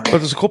 But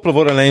there's a couple of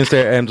other names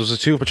there. There's a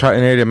super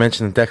chatting area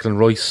mentioning Declan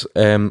Rice.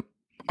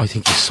 I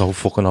think he's so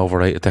fucking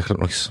overrated, Declan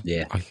Rice.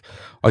 Yeah.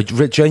 I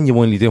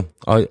genuinely do.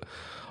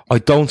 I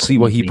don't see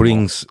what he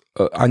brings.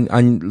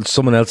 And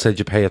someone else said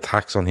you pay a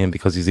tax on him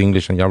because he's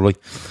English, and you're right.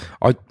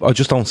 I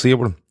just don't see it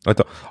with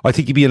him. I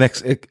think he'd be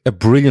a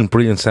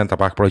brilliant centre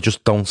back, but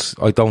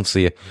I don't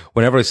see it.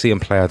 Whenever I see him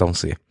play, I don't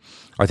see it.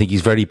 I think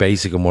he's very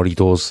basic in what he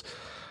does.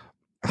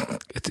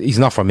 He's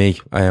not for me.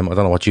 I don't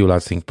know what you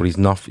lads think, but he's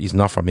not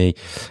for me.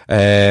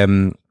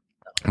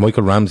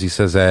 Michael Ramsey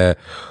says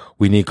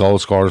we need goal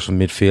scorers from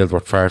midfield. We're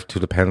far too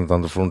dependent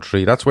on the front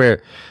three. That's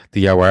where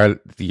the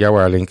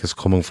Yawar link is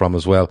coming from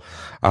as well.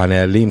 And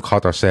Liam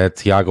Cotter said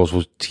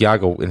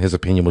Thiago, in his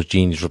opinion, was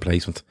Gini's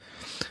replacement.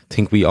 I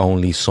think we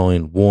only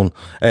signed one.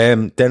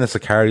 Dennis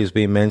Zakari is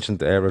being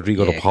mentioned.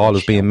 Rodrigo De Paul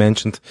is being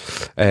mentioned.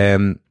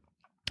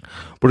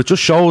 But it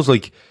just shows,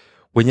 like,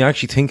 when you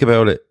actually think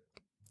about it,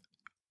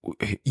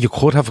 you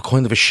could have a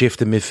kind of a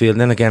shift in midfield,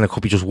 and then again, it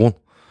could be just one.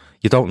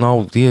 You don't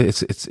know.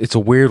 It's a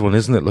weird one,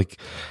 isn't it? Like,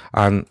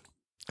 and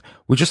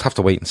we just have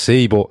to wait and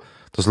see. But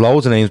there's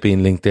loads of names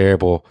being linked there.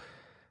 But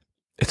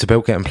it's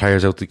about getting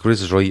players out.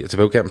 Grizz is right. It's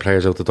about getting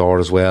players out the door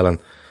as well. And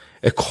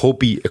it could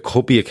be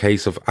a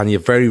case of, and you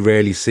very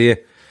rarely see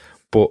it,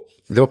 but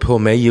Liverpool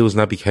may use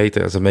Naby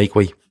Keita as a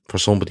makeway for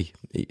somebody.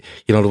 You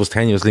know, there was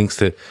tenuous links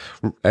to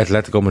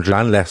Atletico Madrid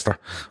and Leicester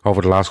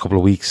over the last couple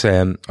of weeks.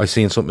 I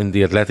seen something in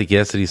the Athletic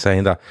yesterday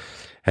saying that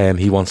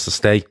he wants to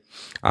stay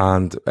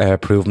and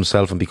prove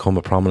himself and become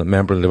a prominent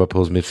member in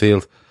Liverpool's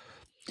midfield.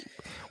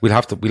 We'll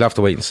have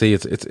to wait and see.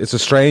 It's a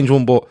strange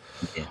one, but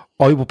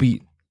I'd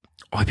be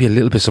a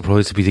little bit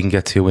surprised if we didn't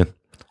get 2 in.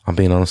 I'm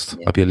being honest.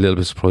 I'd be a little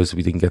bit surprised if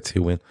we didn't get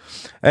 2 in.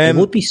 It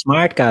would be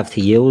smart, Gav,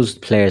 to use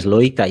players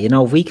like that. You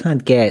know, if we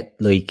can't get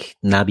like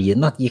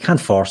Naby, you can't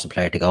force a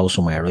player to go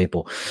somewhere, right?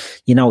 But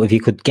you know, if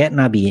you could get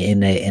Naby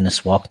in a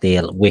swap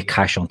deal with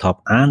cash on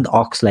top, and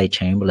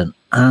Oxlade-Chamberlain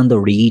and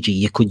Origi,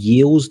 you could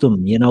use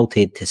them, you know,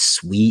 to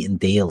sweeten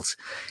deals.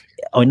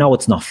 I know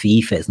it's not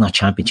FIFA, it's not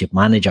Championship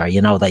Manager,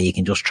 you know, that you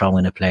can just throw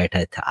in a player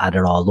to add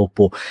it all up.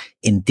 But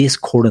in this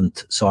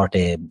current sort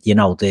of, you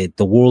know, the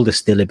world is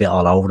still a bit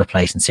all over the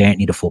place, and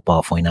certainly the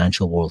football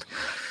financial world.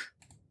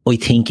 I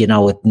think, you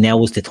know,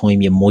 now is the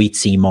time you might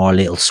see more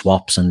little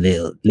swaps and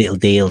little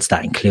deals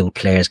that include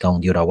players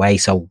going the other way.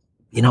 So,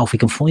 you know, if we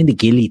can find a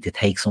Gilly to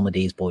take some of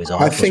these boys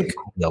off, I think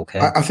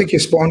you're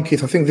spot on,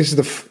 Keith. I think this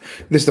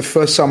is the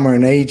first summer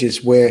in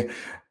ages where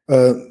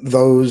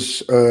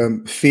those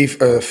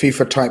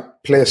FIFA type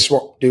player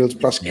swap deals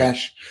plus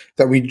cash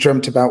that we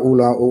dreamt about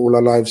all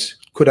our lives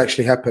could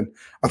actually happen.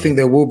 I think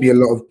there will be a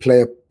lot of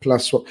player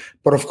plus swap,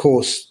 but of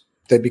course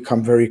they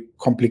become very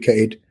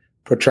complicated,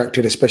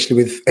 protracted, especially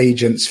with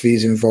agents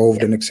fees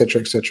involved and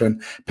etc.,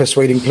 and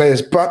persuading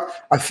players. But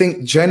I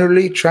think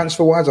generally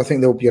transfer wise, I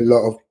think there will be a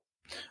lot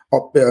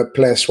of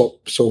player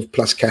swap sort of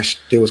plus cash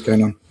deals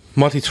going on.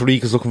 Monty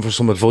Tariq is looking for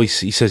some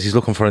advice. He says he's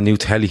looking for a new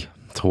telly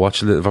to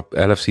watch a little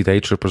LFC Day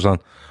Trippers on.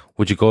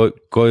 Would you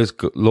guys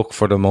look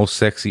for the most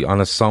sexy on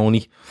a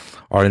Sony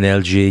or an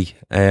LG?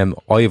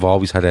 I've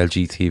always had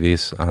LG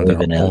TVs, and they're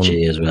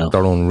LG as well.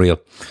 They're unreal.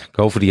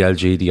 Go for the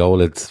LG, the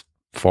OLED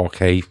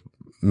 4K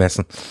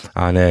messing,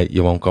 and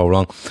you won't go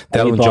wrong.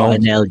 I bought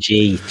an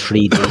LG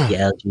 3D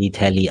LG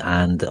telly,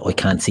 and I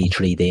can't see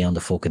 3D on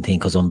the fucking thing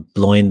because I'm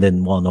blind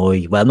in one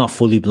eye. Well, not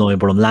fully blind,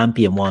 but I'm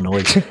lampy in one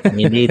eye. And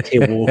you need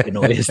 2 walking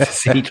eyes to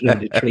see through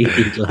the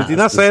 3D glasses. Did he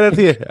not say that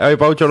to you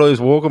about your eyes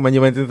walking when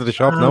you went into the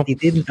shop? No, he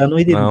didn't. And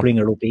I didn't bring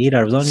it up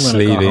either. It was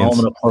only when I got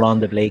home and I put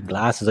on the blade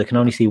glasses. I can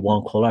only see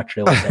one colour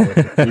through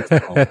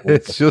it.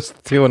 It's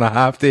just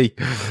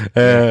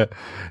 2.5D.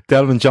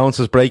 Delvin Jones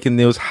is breaking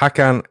news.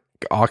 Hakan,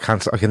 I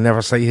can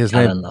never say his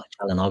name.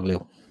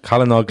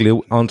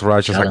 Calhanoglu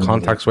Entourage has had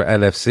contacts with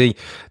LFC.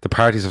 The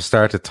parties have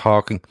started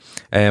talking,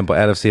 but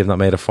LFC have not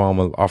made a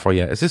formal offer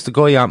yet. Is this the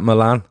guy at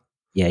Milan?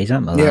 Yeah, he's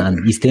at Milan.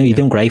 Yeah. He's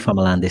doing great for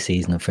Milan this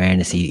season, in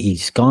fairness.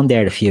 He's gone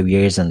there a few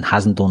years and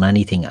hasn't done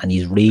anything, and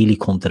he's really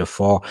come to the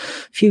fore.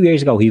 A few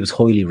years ago, he was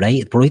highly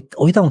rated, but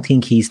I don't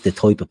think he's the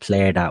type of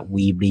player that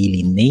we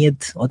really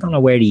need. I don't know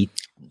where he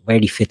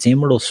fits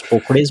in with us,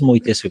 but Chris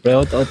might disagree.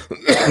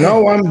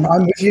 No,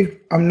 I'm with you.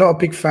 I'm not a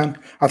big fan.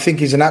 I think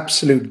he's an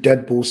absolute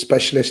dead ball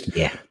specialist.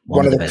 Yeah,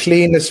 one of the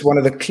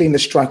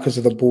cleanest strikers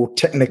of the ball.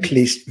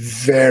 Technically,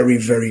 very,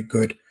 very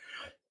good.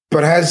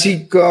 But has he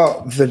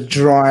got the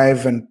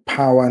drive and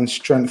power and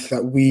strength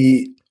that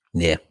we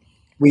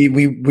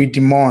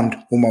demand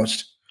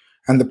almost,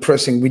 and the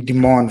pressing we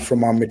demand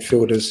from our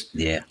midfielders?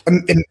 Yeah,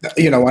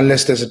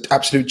 unless there's an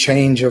absolute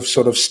change of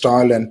sort of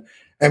style and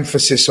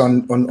emphasis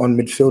on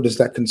midfielders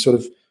that can sort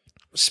of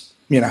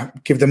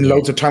give them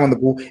loads of time on the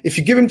ball. If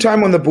you give him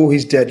time on the ball,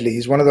 he's deadly.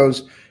 He's one of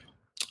those.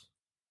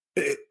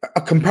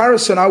 A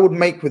comparison I would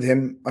make with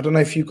him, I don't know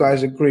if you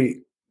guys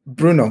agree,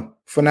 Bruno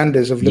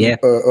Fernandes of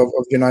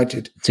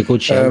United. It's a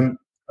good show.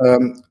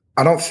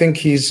 I don't think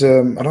he's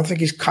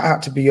cut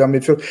out to be our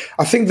midfield.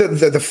 I think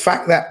that the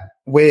fact that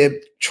we're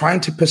trying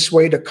to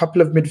persuade a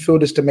couple of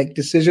midfielders to make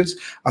decisions,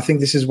 I think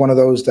this is one of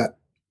those that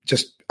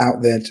just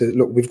out there to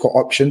look. We've got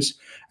options.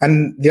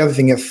 And the other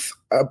thing is,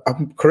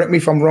 correct me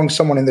if I'm wrong,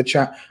 someone in the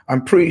chat,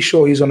 I'm pretty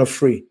sure he's on a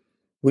free,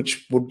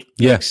 which would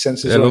make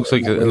sense as well.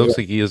 It looks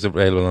like he is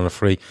available on a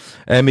free.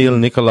 Emil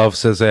Nikolov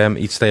says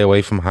he'd stay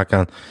away from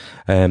Hakan.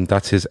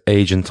 That's his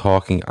agent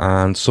talking.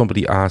 And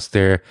somebody asked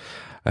there,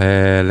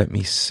 let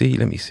me see.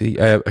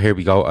 Here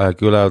we go.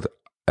 Gulad,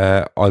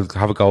 I'll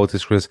have a go at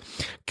this, Chris.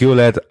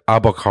 Gulad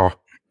Abakar.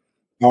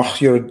 Oh,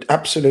 you're an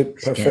absolute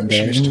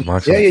perfectionist.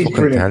 Max, I'm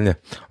fucking telling you.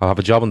 I'll have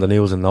a job on the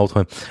news in no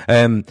time.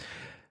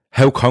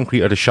 How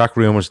concrete are the Shaq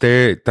rumours?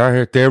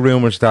 They're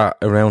rumours that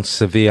around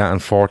Sevilla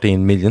and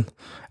 14 million.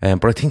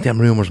 But I think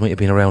them rumours might have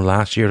been around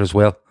last year as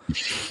well.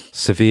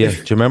 Sevilla, do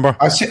you remember?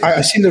 I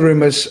seen the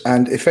rumours,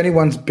 and if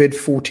anyone's bid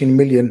 14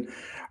 million,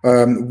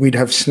 we'd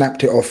have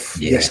snapped it off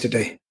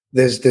yesterday.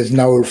 There's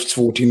no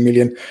 14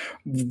 million.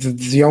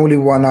 The only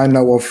one I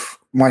know of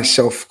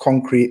myself,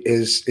 concrete,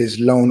 is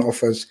loan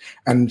offers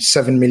and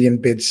 7 million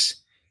bids,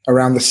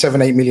 around the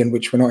 7-8 million,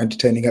 which we're not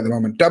entertaining at the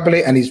moment. Double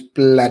it, and he's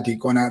bloody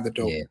gone out the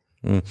door. Yeah.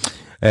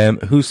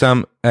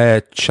 Husam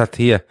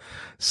Chatia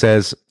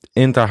says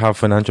Inter have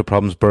financial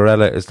problems.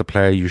 Barella is the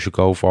player you should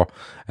go for.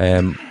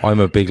 I'm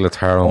a big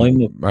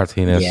Lautaro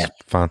Martinez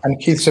fan. And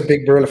Keith's a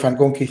big Barella fan.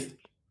 Go on, Keith.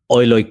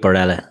 I like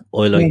Barella.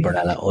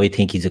 I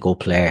think he's a good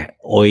player.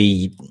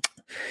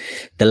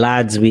 The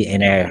lads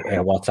in our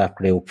WhatsApp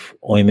group,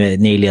 I'm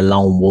nearly a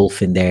lone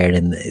wolf in there,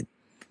 and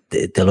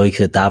the likes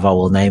of Davo,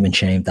 will name and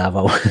shame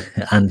Davo,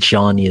 and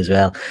Shawnee as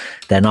well.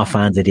 They're not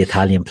fans of the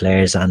Italian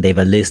players, and they've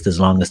a list as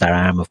long as their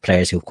arm of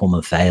players who've come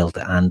and failed.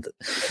 And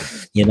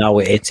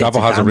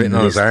Davo has it written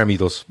on his arm. He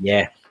does.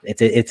 Yeah,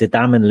 it's a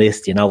damning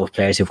list, of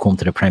players who've come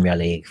to the Premier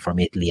League from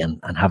Italy and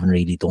haven't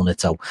really done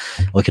it. So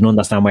I can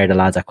understand where the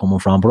lads are coming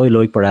from. But I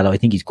like Barella. I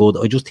think he's good.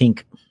 I just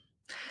think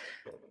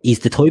he's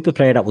the type of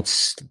player that would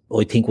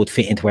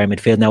fit into our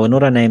midfield. Now,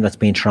 another name that's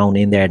been thrown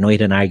in there, and I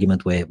had an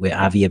argument with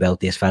Avi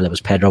about this fella,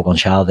 was Pedro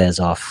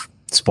Gonçalves off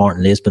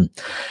Sporting Lisbon.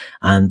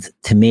 And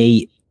to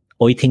me,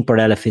 I think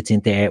Barella fits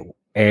into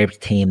our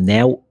team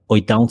now.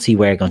 I don't see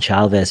where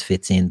Gonçalves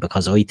fits in,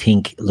 because I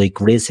think,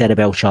 like Riz said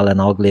about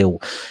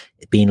Çalhanoğlu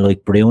being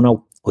like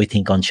Bruno, I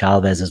think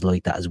Gonçalves is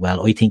like that as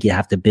well. I think you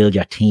have to build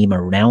your team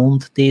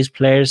around these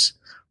players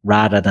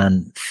rather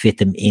than fit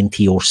them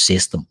into your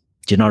system.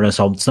 Do you know what I'm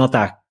saying? So it's not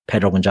that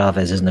Pedro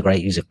Gonçalves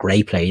he's a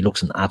great player. He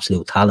looks an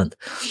absolute talent.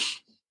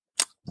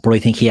 But I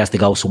think he has to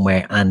go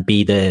somewhere and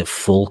be the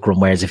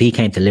fulcrum. Whereas if he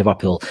came to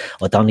Liverpool,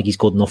 I don't think he's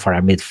good enough for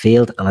our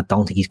midfield, and I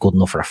don't think he's good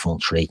enough for our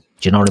front three.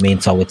 Do you know what I mean?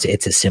 So it's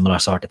a similar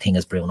sort of thing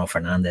as Bruno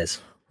Fernandes.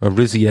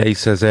 Rizier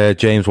says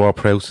James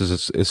Ward-Prowse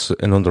is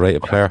an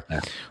underrated player.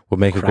 Would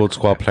make a good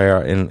squad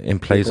player in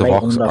place of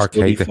Ox or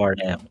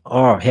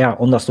Keita.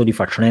 Understudy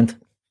for Trent.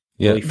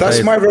 Yeah,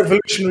 that's my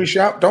revolutionary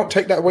shout. Don't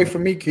take that away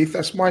from me, Keith.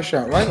 That's my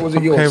shout, right? Or was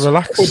it yours? Okay,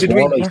 relax. Or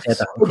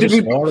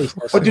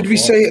did we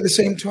say it at the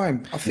same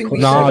time? I think he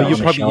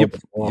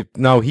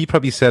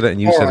probably said it and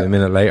you said it a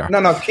minute later.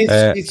 No,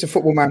 Keith's a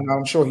football man now.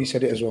 I'm sure he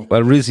said it as well.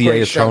 Well, Rizier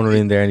has thrown her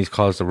in there and he's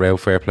caused a real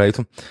fair play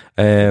to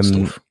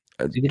him.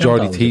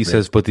 Jordy T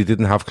says, but he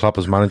didn't have Klopp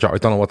as manager. I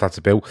don't know what that's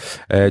about.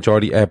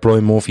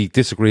 Brian Murphy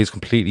disagrees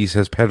completely. He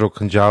says Pedro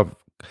Gonçalves.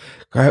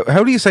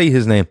 How do you say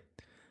his name?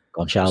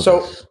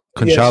 Gonçalves.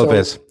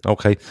 Gonçalves.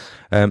 Okay.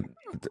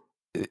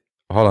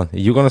 Hold on. Are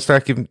you going to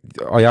start giving?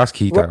 I asked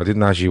Keith. I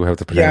didn't ask you how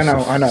to pronounce.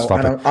 Yeah, I know.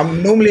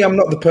 I'm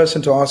not the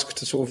person to ask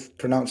to sort of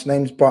pronounce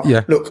names, but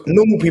look,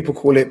 normal people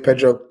call it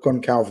Pedro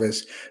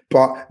Gonçalves,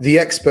 but the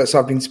experts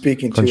I've been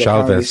speaking to call him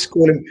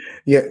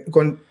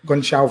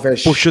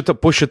Gonçalves.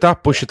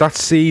 But should that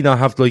C now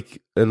have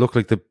look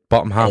like the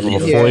bottom half of a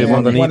 5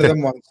 underneath one it? Of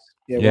them ones.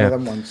 Yeah, one of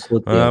them ones.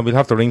 We'll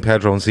have to ring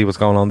Pedro and see what's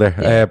going on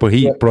there. But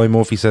Brian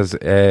Murphy says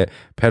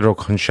Pedro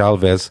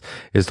Gonçalves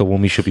is the one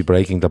we should be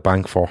breaking the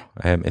bank for,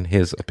 in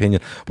his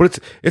opinion. But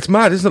it's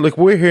mad, isn't it? Like,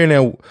 we're here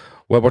now.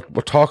 Well,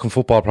 we're talking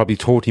football probably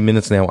 30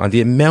 minutes now, and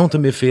the amount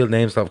of midfield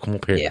names that have come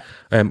up here.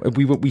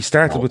 We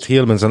started with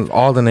Tielemans and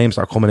all the names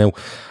that are coming out,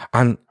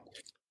 and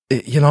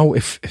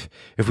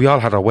if we all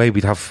had our way,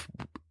 we'd have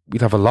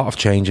a lot of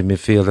change in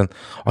midfield, and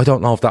I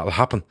don't know if that'll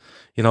happen.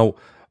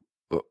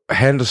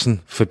 Henderson,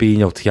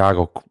 Fabinho,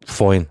 Thiago,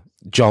 fine.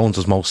 Jones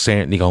is most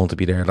certainly going to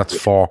be there. That's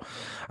 4.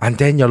 And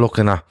then you're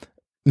looking at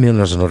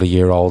Milner's another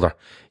year older.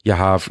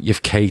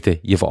 You've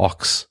Keita, you've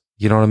Ox.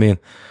 You know what I mean?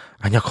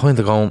 And you're kind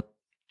of going,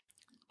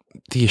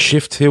 do you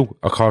shift 2?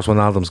 Of course, when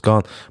Wijnaldum's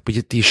gone.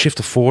 But do you shift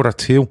a 4 or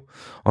 2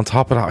 on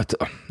top of that?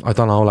 I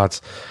don't know,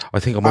 lads. I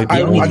think it might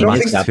be only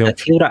the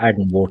 2 that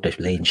aren't worth it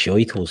playing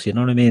shy to us. You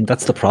know what I mean?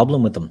 That's the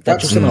problem with them. They're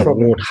just not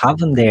worth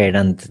having there,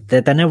 and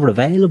they're never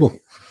available.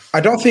 I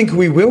don't think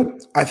we will.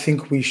 I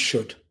think we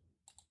should.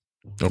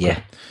 Okay.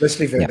 Yeah. Let's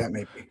leave it at that,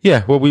 maybe.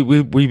 Yeah, well,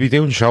 we'll be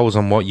doing shows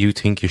on what you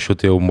think you should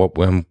do and what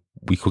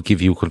we could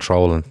give you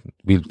control, and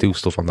we'll do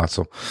stuff on that.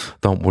 So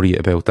don't worry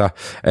about that.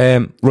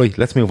 Right,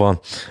 let's move on.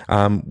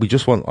 I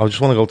just want to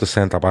go to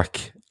centre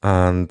back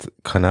and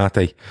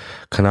Konate.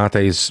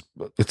 Konate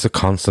it's a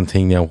constant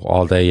thing now,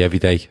 all day, every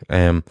day,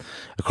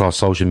 across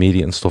social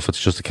media and stuff.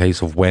 It's just a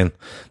case of when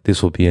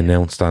this will be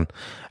announced,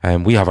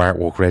 and we have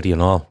artwork ready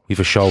and all. We have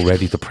a show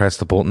ready to press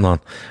the button on.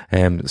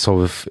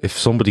 So if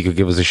somebody could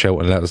give us a shout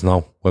and let us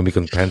know when we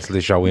can pencil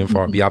this show in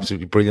for, it'd be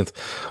absolutely brilliant.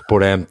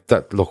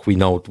 But look, we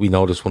know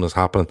this one is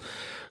happening.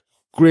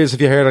 Grizz,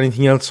 have you heard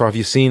anything else, or have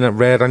you seen it,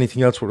 read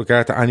anything else with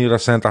regard to any other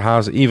centre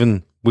halves,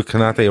 even with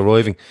Konate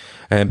arriving?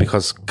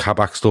 Because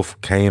Kabak stuff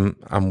came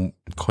and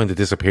kind of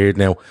disappeared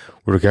now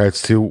with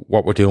regards to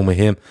what we're doing with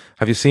him.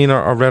 Have you seen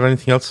or read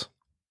anything else?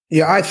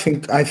 Yeah, I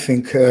think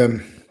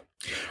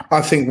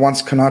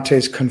once Konate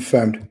is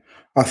confirmed,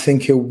 I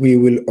think we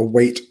will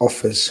await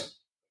offers.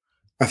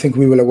 I think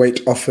we will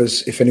await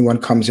offers if anyone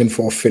comes in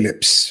for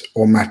Phillips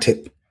or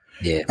Matip.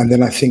 Yeah. And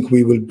then I think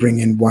we will bring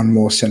in one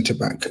more centre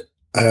back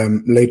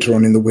later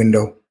on in the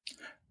window.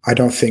 I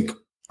don't think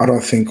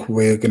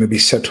we're going to be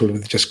settled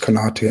with just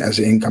Konate as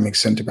an incoming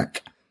centre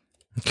back.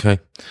 Okay,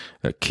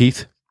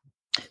 Keith.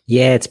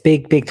 Yeah, it's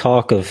big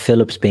talk of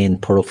Phillips being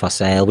put up for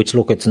sale, which,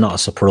 look, it's not a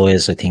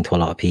surprise, I think, to a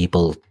lot of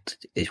people.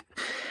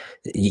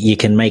 You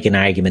can make an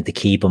argument to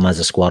keep him as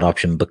a squad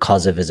option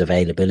because of his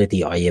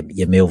availability, or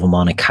you move him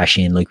on and cash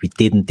in like we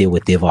didn't do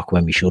with Divock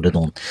when we should have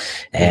done.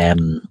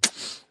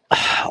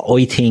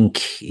 I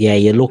think,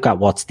 you look at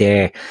what's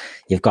there.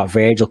 You've got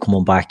Virgil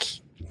coming back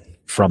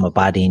from a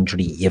bad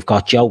injury. You've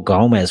got Joe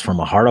Gomez from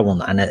a horror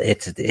one, and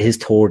it's his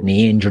third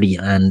knee injury.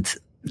 And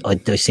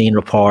I've seen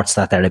reports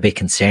that they're a bit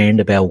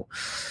concerned about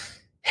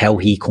how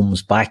he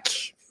comes back.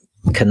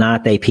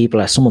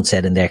 Konate, someone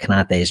said in there,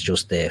 Konate is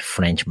just the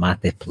French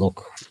Matip.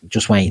 Look,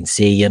 just wait and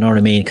see. You know what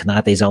I mean?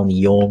 Konate's only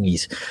young.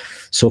 He's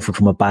suffered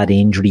from a bad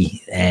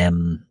injury.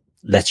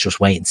 Let's just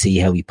wait and see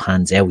how he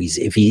pans out.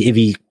 If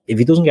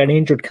he doesn't get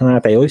injured,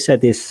 Konate, I said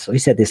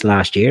this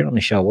last year on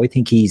the show. I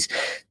think he's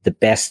the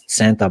best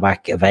centre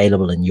back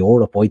available in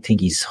Europe. I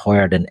think he's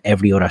higher than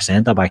every other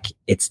centre back.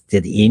 It's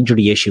the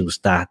injury issues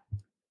that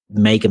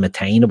make him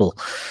attainable.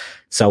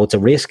 So it's a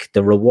risk.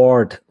 The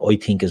reward, I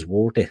think, is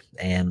worth it.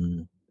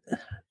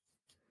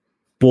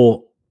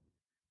 But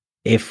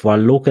if we're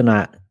looking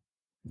at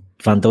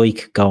Van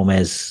Dijk,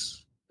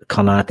 Gomez,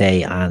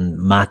 Konate, and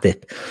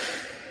Matip,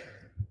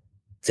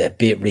 it's a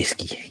bit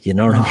risky, you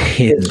know what I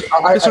mean?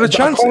 Is there a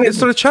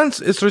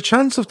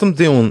chance of them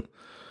doing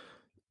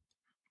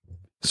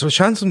Van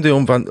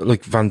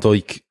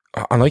Dijk?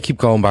 And I keep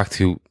going back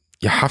to,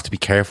 you have to be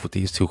careful with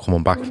these two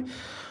coming back.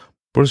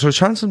 But is there a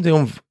chance of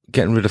them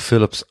getting rid of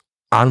Phillips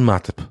and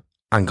Matip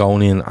and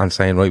going in and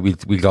saying, right,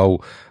 we'll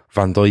go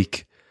Van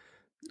Dijk,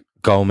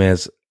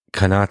 Gomez,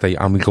 Konate,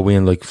 and we go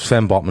in like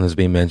Sven Botman has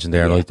been mentioned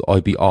there, and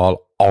I'd be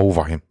all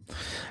over him,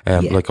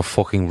 like a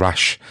fucking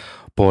rash.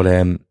 But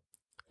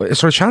is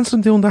there a chance of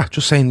them doing that?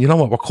 Just saying, you know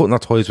what, we're cutting our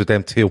ties with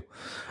them too,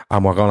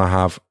 and we're going to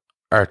have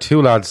our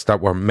two lads that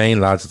were main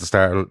lads at the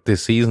start of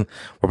this season.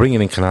 We're bringing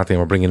in Konate and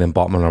we're bringing in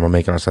Botman, and we're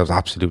making ourselves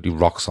absolutely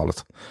rock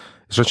solid.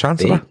 Is there a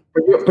chance of that?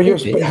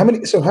 But how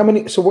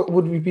many? So what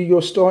would be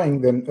your starting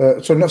then?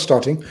 Not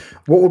starting.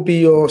 What would be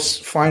your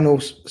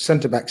final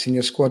centre backs in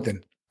your squad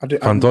then?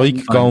 Van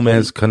Dijk,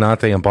 Gomez,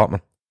 Konate, and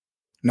Botman.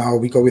 No,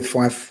 we go with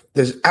 5.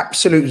 There's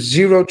absolute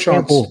zero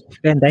chance.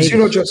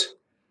 Zero chance.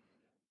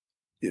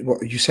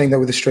 What, are you saying that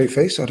with a straight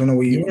face? I don't know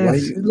why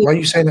are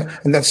you saying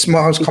that? And that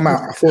smile's come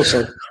out. I thought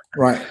so.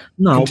 Right.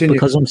 No, continue.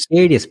 Because I'm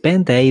serious.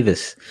 Ben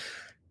Davies,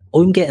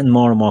 I'm getting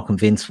more and more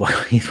convinced we're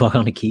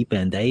going to keep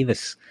Ben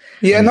Davies.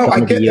 Yeah, no, I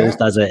get used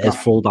that. As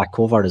full-back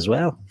cover as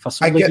well.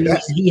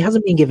 He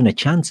hasn't been given a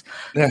chance.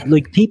 Yeah.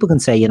 Like, people can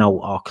say,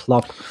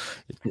 Klopp.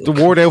 The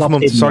word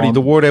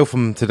out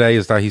from him today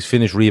is that he's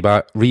finished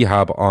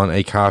rehab on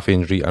a calf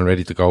injury and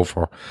ready to go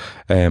for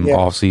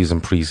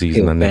off-season,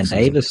 pre-season, and next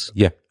season. Davies.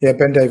 Yeah,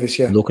 Ben Davies.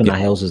 Yeah, looking at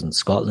houses in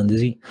Scotland,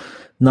 is he?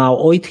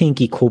 Now, I think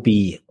he could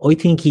be. I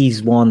think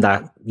he's one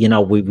that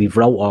we've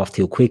wrote off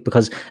too quick,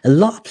 because a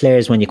lot of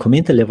players, when you come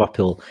into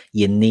Liverpool,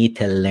 you need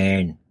to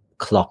learn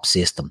Klopp's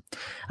system,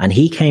 and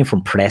he came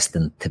from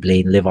Preston to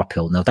play in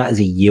Liverpool. Now that is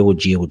a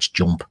huge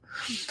jump.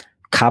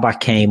 Kabak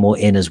came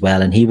in as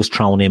well, and he was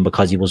thrown in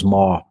because he was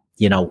more,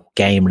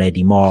 game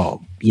ready, more,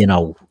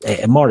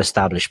 a more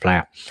established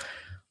player.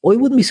 I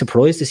wouldn't be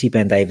surprised to see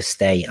Ben Davies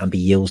stay and be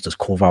used as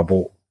cover,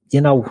 but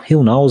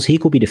who knows? He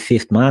could be the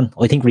fifth man.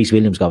 I think Reece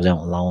Williams goes out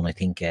on loan. I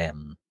think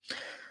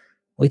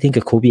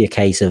it could be a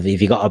case of,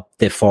 if you got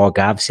the 4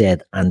 Gav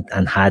said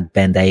and had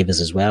Ben Davies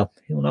as well,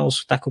 who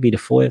knows? That could be the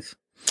 5.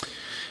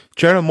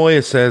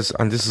 Jeremiah says,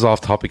 and this is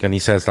off topic, and he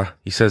says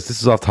this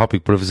is off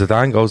topic, but if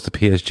Zidane goes to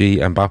PSG,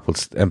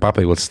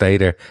 Mbappe will stay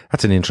there.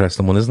 That's an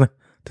interesting one, isn't it?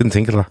 Didn't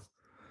think of that.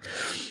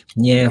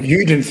 Yeah.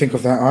 You didn't think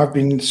of that. I've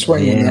been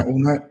sweating on that all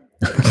night.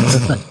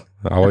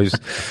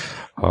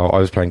 I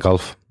was playing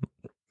golf.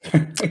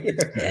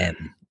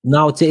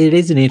 No, it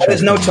is an interesting.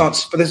 There's no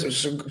chance. But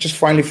just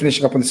finally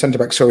finishing up on the centre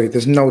back. Sorry,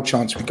 there's no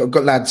chance. We've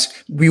got lads.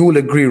 We all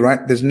agree,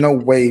 right? There's no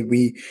way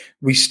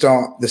we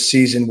start the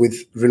season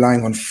with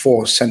relying on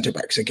 4 centre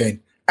backs again.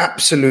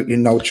 Absolutely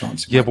no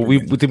chance. Yeah, but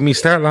didn't we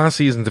start last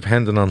season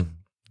depending on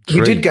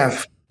 3? We did,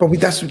 Gav. But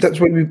that's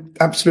where we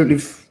absolutely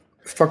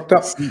fucked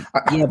up.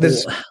 I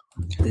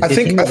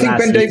think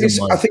Ben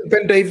Davies. I think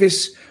Ben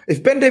Davies.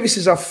 If Ben Davies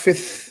is our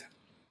 5th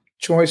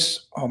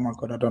choice, oh my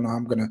God, I don't know how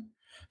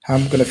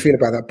I'm gonna feel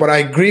about that. But I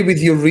agree with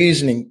your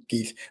reasoning,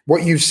 Keith.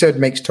 What you've said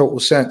makes total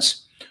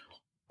sense.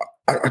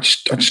 I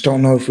just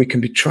don't know if we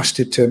can be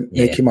trusted to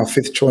make him our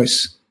 5th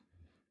choice.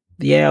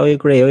 Yeah, I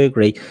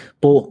agree.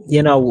 But,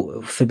 you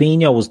know,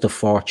 Fabinho was the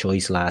 4th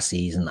choice last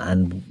season,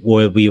 and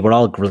we were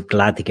all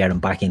glad to get him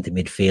back into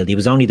midfield. He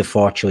was only the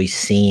 4th choice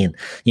seeing,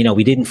 you know,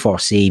 we didn't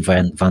foresee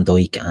Van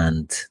Dijk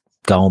and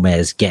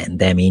Gomez getting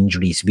them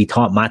injuries. We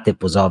thought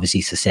Matip was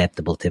obviously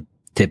susceptible to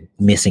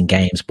missing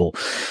games, but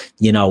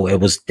you know,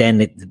 it was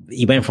then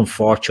he went from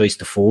 4th choice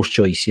to 4th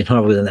choice, you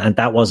know, and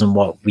that wasn't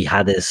what we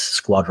had his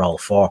squad role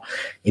for.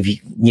 If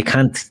you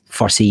can't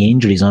foresee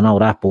injuries, I know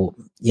that, but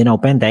you know,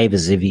 Ben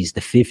Davies, if he's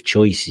the 5th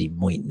choice, he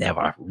might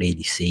never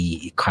really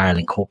see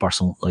Carling Cup or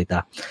something like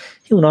that.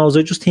 Who knows?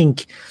 I just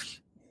think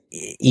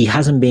he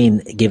hasn't been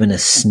given a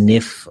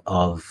sniff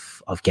of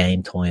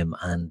game time,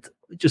 and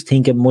I just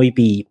think it might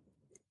be.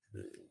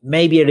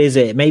 Maybe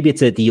it's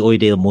the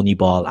ideal money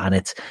ball, and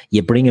it's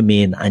you bring him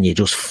in and you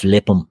just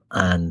flip him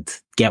and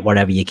get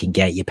whatever you can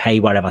get. You pay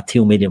whatever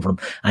 2 million for him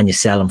and you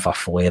sell him for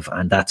 5,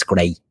 and that's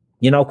great.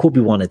 You know, could be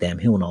one of them.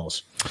 Who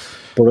knows?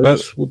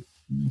 But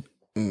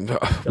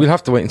we'll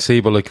have to wait and see.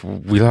 But like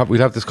we'll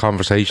have this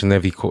conversation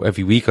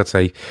every week, I'd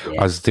say,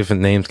 as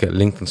different names get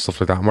linked and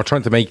stuff like that. And we're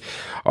trying to make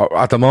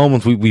at the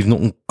moment we've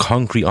nothing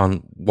concrete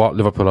on what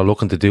Liverpool are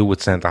looking to do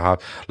with centre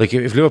half. Like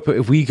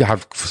if we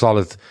have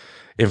solid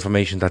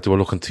information that they were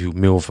looking to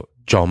move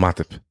Joe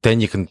Matip, then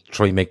you can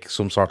try and make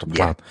some sort of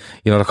plan,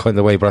 you know, that kind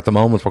of way. But at the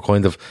moment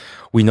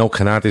we know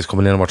Canada is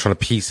coming in and we're trying to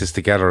piece this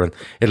together, and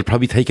it'll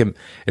probably take a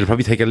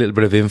little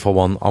bit of info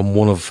on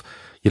one of,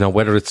 you know,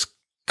 whether it's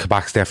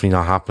Kabak's definitely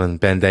not happening,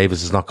 Ben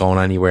Davies is not going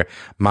anywhere,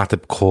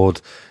 Matip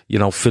could, you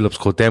know, Phillips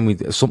could,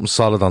 then something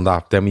solid on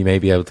that, then we may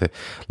be able to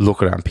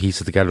look at it and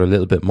piece it together a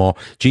little bit more.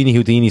 Jeannie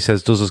Houdini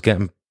says, does us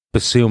getting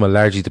Basuma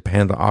largely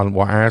depend on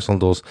what Arsenal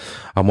does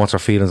and what's our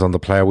feelings on the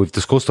player? We've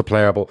discussed the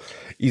player, but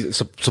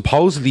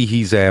supposedly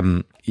he's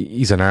an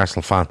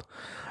Arsenal fan,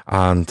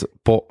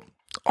 but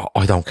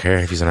I don't care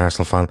if he's an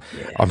Arsenal fan.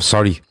 I'm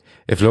sorry,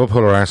 if Liverpool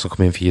or Arsenal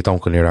come in for you, don't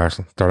go near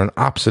Arsenal. They're an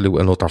absolute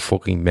and utter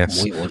fucking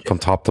mess from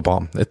top to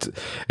bottom.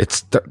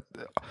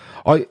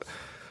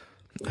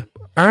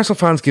 Arsenal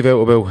fans give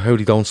out about how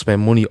they don't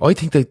spend money.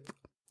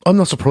 I'm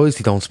not surprised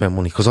they don't spend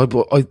money, because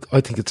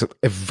I think it's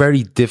a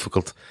very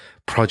difficult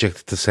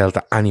project to sell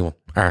to anyone,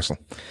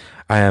 Arsenal.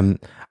 And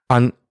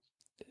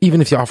even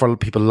if you offer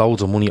people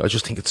loads of money, I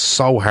just think it's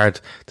so hard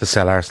to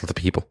sell Arsenal to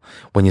people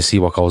when you see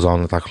what goes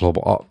on at that club,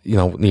 you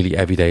know, nearly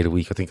every day of the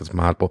week. I think it's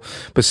mad. But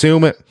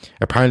Basuma,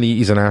 apparently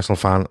he's an Arsenal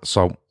fan,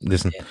 so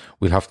listen,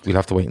 we'll have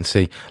to wait and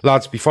see.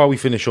 Lads, before we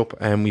finish up,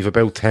 we've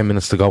about 10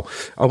 minutes to go.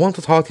 I want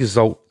to talk to you,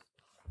 though.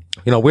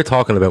 You know, we're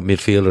talking about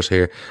midfielders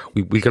here.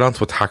 We'll get on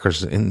to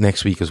attackers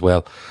next week as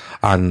well,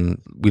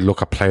 and we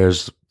look at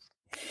players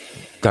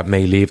that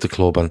may leave the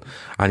club and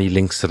any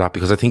links to that,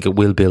 because I think it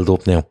will build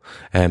up now,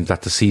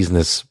 that the season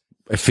is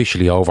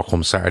officially over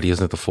come Saturday,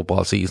 isn't it? The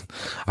football season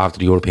after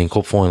the European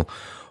Cup final.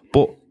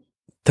 But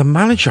the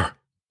manager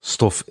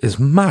stuff is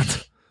mad.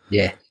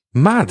 Yeah.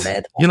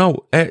 Mad. You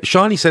know,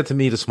 Shawnee said to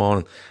me this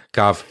morning,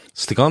 Gav,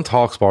 stick on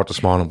TalkSport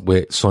this morning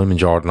with Simon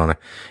Jordan on it.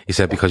 He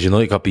said, because you know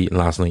you got beaten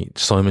last night,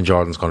 Simon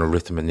Jordan's going to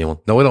rip him a new one.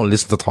 No, I don't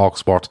listen to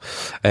TalkSport.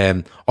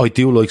 I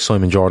do like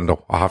Simon Jordan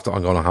though. I'm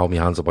going to hold my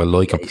hands up. I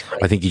like him.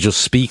 I think he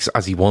just speaks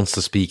as he wants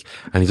to speak,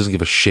 and he doesn't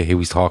give a shit who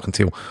he's talking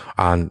to.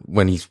 And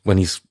when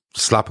he's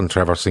slapping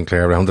Trevor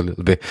Sinclair around a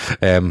little bit,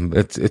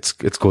 it's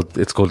good.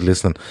 It's good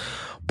listening.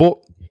 But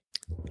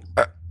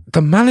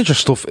the manager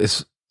stuff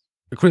is,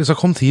 Chris, I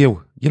come to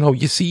you. You know,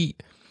 you see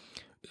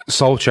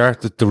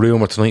Solskjaer, the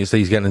rumour tonight is that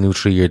he's getting a new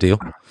 3-year deal.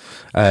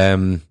 I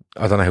don't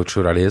know how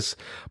true that is.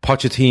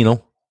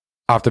 Pochettino,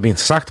 after being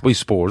sacked by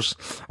Spurs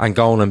and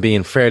going and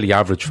being fairly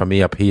average for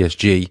me at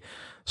PSG,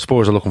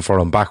 Spurs are looking for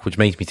him back, which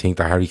makes me think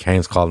that Harry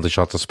Kane's calling the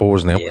shot to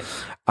Spurs now. Yeah.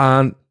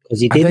 And because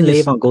he didn't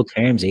leave on good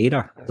terms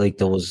either. Like,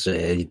 there was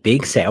a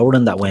big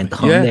souring that went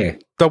on there.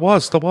 There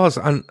was.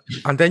 And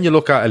then you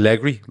look at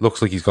Allegri,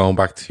 looks like he's going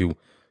back to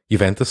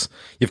Juventus.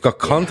 You've got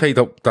Conte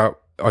that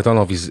I don't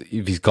know if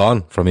he's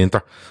gone from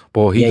Inter,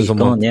 but he's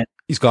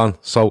gone.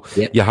 So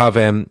you have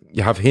him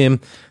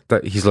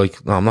that he's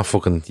like, no, I'm not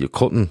fucking, you're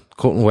cutting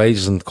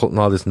wages and cutting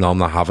all this. No, I'm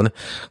not having it.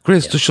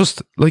 Chris, there's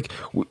just like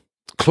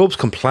clubs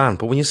can plan,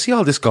 but when you see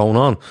all this going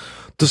on,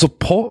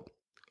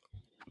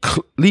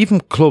 leaving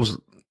clubs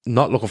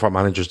not looking for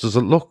managers, does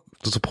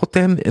it put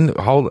them in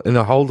a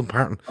holding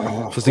pattern?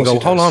 Because they go,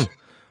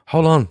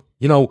 hold on,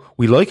 you know,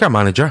 we like our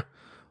manager,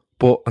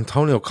 but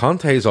Antonio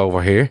Conte is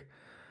over here,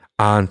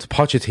 And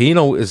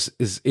Pochettino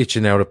is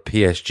itching out of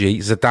PSG.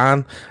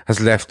 Zidane has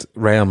left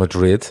Real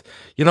Madrid.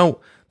 You know,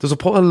 there's a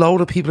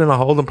load of people in a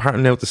holding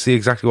pattern now to see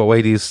exactly what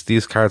way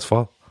these cards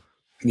fall.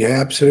 Yeah,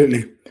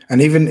 absolutely.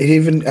 And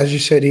even as you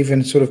said,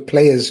 even sort of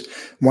players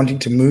wanting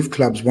to move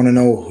clubs want to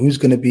know who's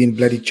going to be in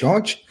bloody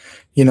charge.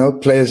 You know,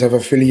 players have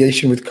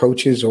affiliation with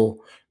coaches or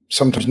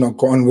sometimes not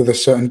gotten with a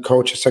certain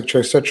coach,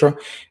 etc., etc.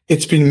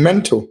 It's been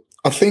mental.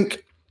 I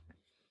think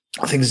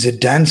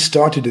Zidane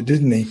started it,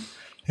 didn't he?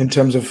 In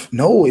terms of,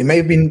 no, it may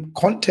have been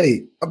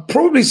Conte.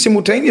 Probably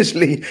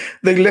simultaneously,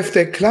 they left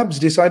their clubs,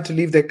 decided to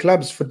leave their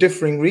clubs for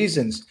differing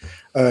reasons.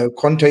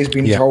 Conte's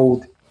been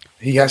told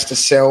he has to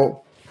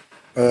sell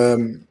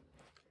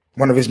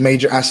one of his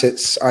major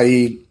assets,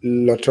 i.e.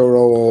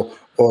 Lautaro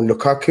or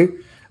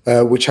Lukaku,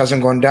 which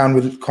hasn't gone down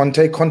with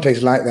Conte.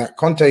 Conte's like that.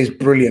 Conte is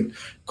brilliant.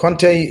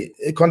 Conte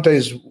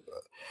is,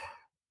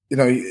 you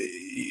know,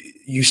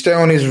 you stay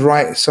on his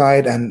right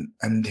side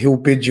and he'll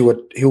build you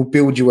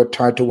a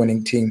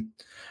title-winning team.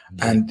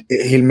 And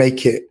he'll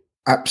make it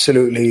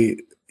absolutely,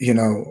 you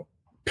know,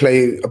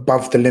 play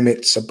above the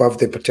limits, above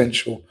their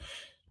potential.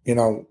 You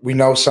know, we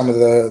know some of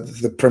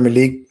the Premier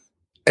League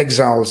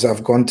exiles that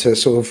have gone to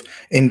sort of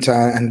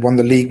Inter and won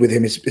the league with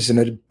him. It's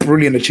a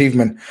brilliant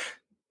achievement.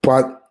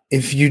 But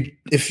if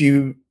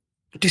you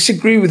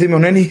disagree with him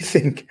on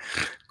anything,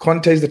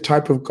 Conte is the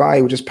type of guy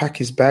who will just pack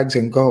his bags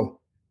and go.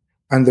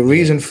 And the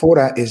reason for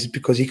that is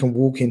because he can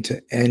walk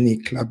into any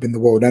club in the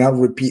world. And I'll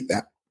repeat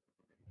that.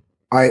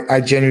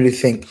 I genuinely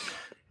think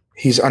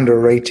he's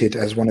underrated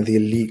as one of the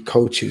elite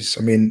coaches.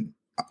 I mean,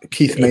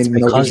 Keith made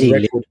his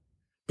record.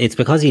 It's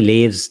because he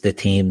leaves the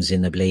teams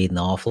in a bleeding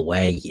awful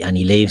way, and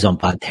he leaves on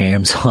bad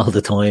terms all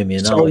the time.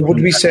 You know. So would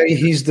we say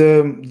he's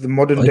the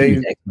modern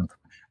day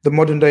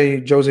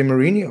Jose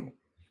Mourinho?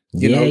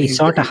 He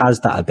sort of has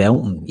that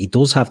about him. He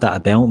does have that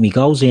about him. He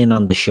goes in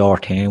on the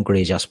short term,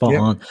 Grace, you're spot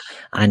on,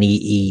 and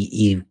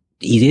he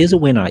is a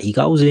winner. He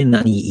goes in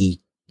and he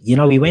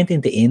went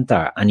into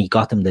Inter and he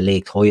got them the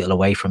league title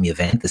away from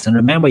Juventus. And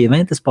remember,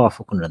 Juventus bought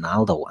fucking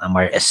Ronaldo, and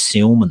we're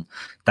assuming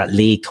that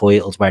league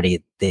titles were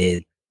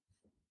the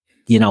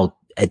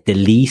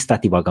least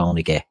that they were going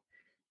to get,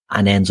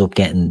 and ends up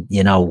getting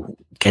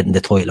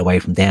the title away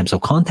from them. So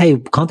Conte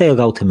will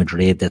go to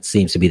Madrid. That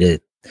seems to be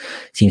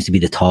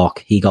the talk.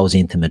 He goes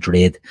into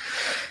Madrid.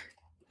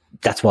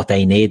 That's what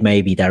they need,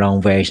 maybe their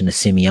own version of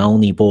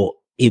Simeone, but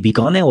he'll be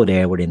gone out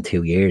there within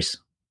 2 years.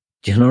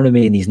 Do you know what I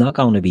mean? He's not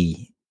going to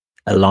be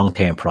a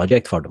long-term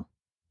project for them.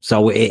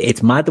 So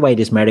it's mad the way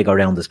this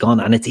merry-go-round has gone,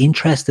 and it's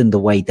interesting the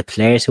way the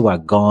players who are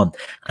gone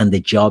and the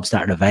jobs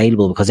that are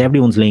available, because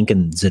everyone's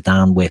linking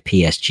Zidane with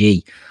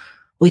PSG.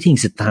 I think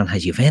Zidane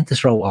has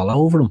Juventus wrote all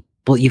over him,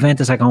 but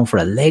Juventus are going for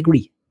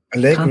Allegri.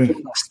 Can't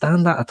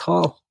understand that at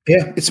all.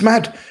 Yeah, it's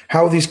mad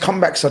how these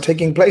comebacks are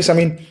taking place. I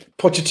mean,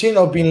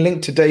 Pochettino being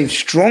linked today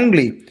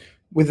strongly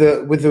with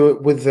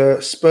the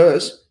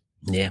Spurs.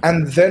 Yeah.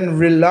 And then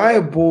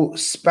reliable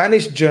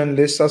Spanish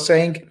journalists are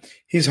saying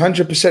he's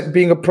 100%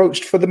 being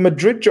approached for the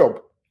Madrid job.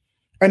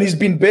 And he's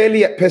been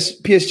barely at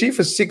PSG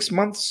for 6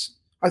 months,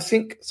 I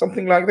think,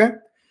 something like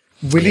that.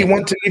 Will he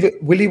want to leave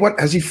it?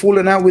 Has he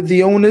fallen out with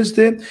the owners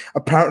there?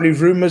 Apparently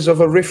rumors of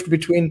a rift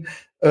between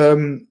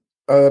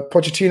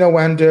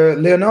Pochettino and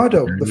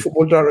Leonardo, the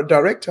football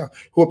director,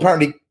 who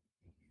apparently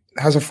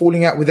has a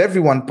falling out with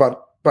everyone, but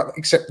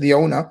except the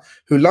owner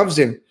who loves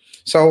him.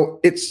 So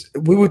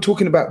we were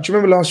talking about, do you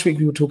remember last week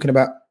we were talking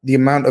about the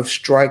amount of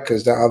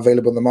strikers that are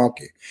available in the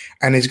market,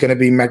 and it's going to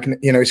be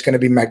it's going to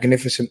be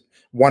magnificent.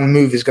 One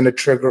move is going to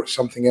trigger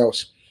something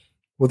else.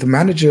 Well, the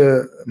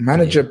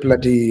manager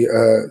bloody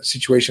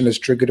situation has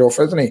triggered off,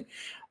 hasn't he?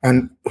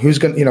 And who's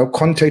going,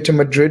 Conte to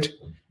Madrid?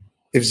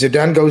 If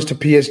Zidane goes to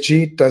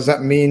PSG, does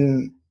that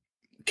mean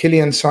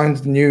Kylian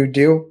signs the new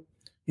deal?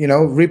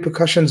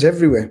 Repercussions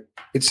everywhere.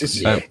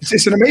 It's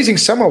an amazing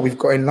summer we've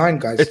got in line,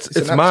 guys.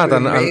 It's mad,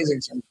 and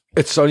amazing summer.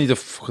 It's only the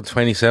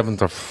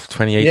 27th or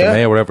 28th of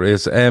May or whatever it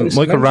is.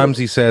 Michael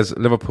Ramsey says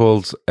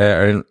Liverpool's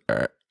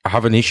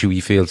have an issue,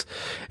 he feels,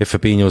 if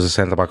Fabinho is a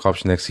centre-back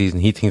option next season.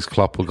 He thinks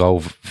Klopp will go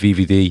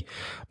VVD,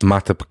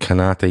 Matip,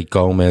 Kanate,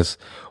 Gomez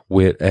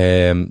with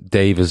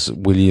Davies,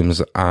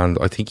 Williams, and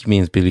I think he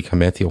means Billy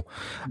Cametio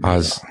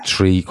as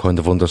three kind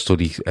of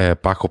understudy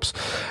backups.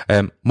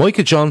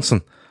 Micah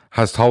Johnson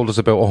has told us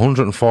about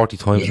 140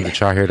 times in the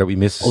chat here that we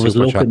missed the super chat.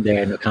 I was looking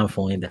there and I can't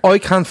find it. I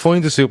can't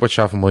find the super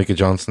chat from Micah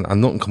Johnson and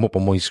nothing come up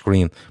on my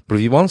screen. But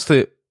if he wants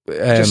to...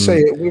 just say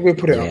it. We'll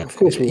put it up. Of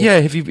course we will. Yeah,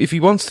 if he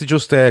wants to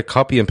just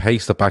copy and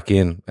paste it back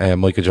in,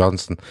 Micah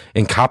Johnson,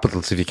 in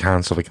capitals if you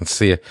can, so we can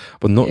see it.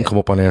 But nothing come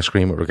up on our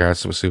screen with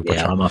regards to a super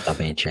chat. I'm off that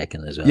being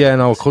checking as well. Yeah,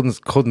 no,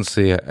 couldn't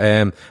see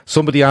it.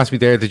 Somebody asked me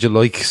there, did you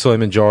like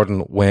Simon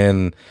Jordan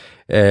when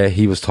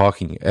he was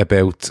talking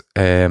about...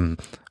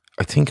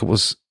 I think it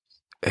was...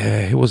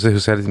 who was it who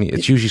said it to me?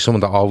 It's usually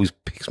someone that always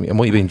picks me. It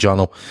might have been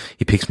Jono.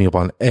 He picks me up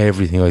on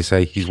everything I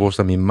say. He's worse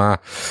than me, ma.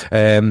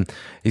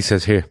 He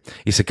said,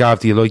 Gav,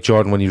 do you like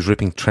Jordan when he was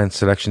ripping Trent's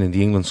selection in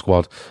the England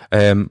squad?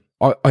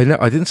 I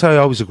didn't say I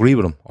always agree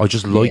with him. I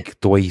just like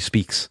the way he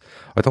speaks.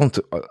 I don't.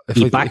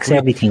 He backs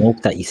everything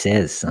up that he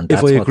says. And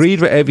if I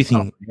agreed with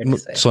everything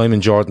Simon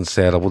Jordan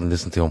said, I wouldn't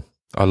listen to him.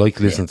 I like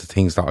listening to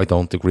things that I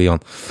don't agree on.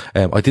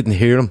 I didn't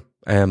hear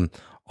him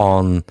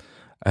on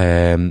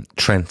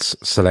Trent's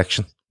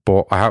selection,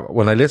 but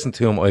when I listen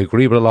to him, I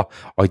agree with a lot.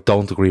 I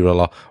don't agree with a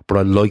lot, but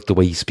I like the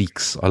way he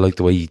speaks. I like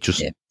the way he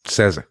just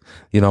says it.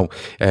 You know,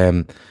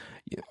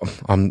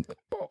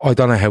 I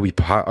don't know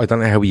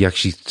how he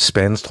actually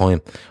spends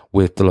time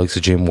with the likes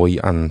of Jim White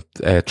and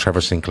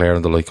Trevor Sinclair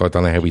and the like. I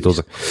don't know how he does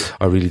it.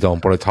 I really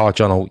don't. But I thought,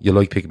 John, you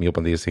like picking me up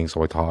on these things,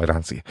 so I thought I'd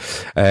answer you.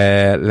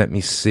 Let me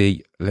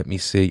see.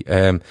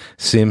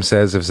 Sim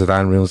says, if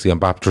Zidane ruins the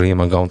Mbappe dream,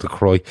 I'm going to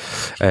cry.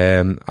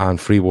 And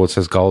Freewood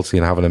says,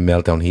 Goldstein having a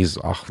meltdown.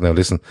 He's, now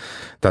listen,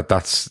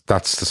 that's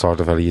the sort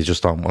of fella you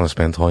just don't want to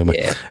spend time with.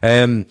 Yeah.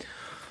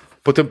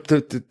 But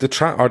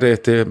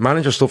the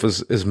manager stuff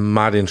is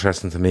mad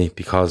interesting to me,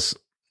 because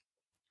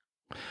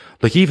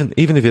like even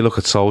if you look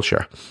at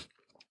Solskjaer,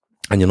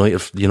 and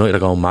United are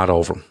going mad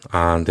over him,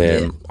 and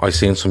I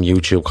seen some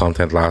YouTube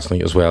content last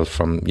night as well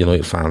from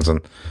United fans, and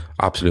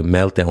absolute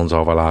meltdowns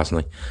over last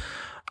night.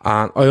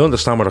 And I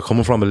understand where they're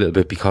coming from a little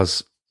bit,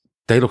 because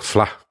they looked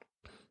flat.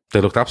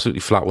 They looked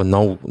absolutely flat with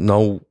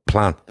no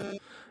plan.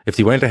 If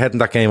they went ahead in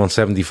that game on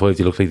 75,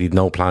 they looked like they'd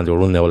no plan. They were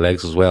running out of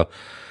legs as well.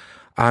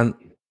 And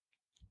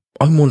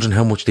I'm wondering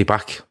how much they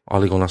back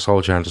Ole Gunnar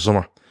Solskjaer in the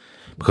summer.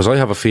 Because I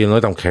have a feeling, I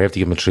don't care if they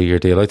give him a 3-year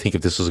deal. I think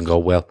if this doesn't go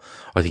well,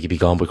 I think he'd be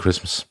gone by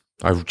Christmas.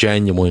 I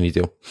genuinely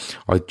do.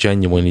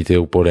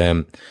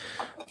 But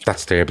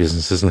that's their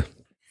business, isn't it?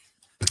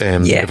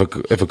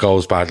 If it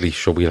goes badly,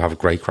 sure, we'll have a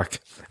great crack.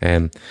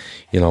 That's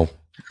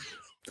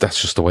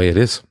just the way it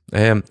is.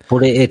 But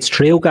it's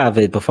true,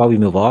 Gav, before we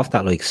move off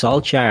that, like,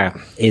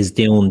 Solskjaer is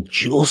doing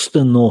just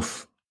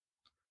enough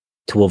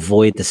to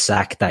avoid the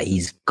sack that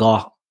he's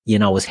got,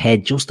 his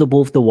head just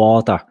above the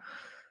water.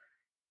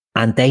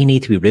 And they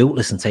need to be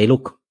ruthless and say,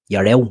 look,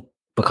 you're out,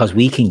 because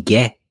we can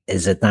get a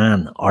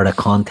Zidane or a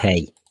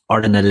Conte or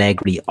an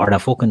Allegri or a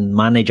fucking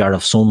manager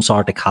of some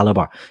sort of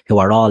caliber who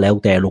are all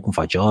out there looking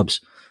for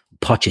jobs.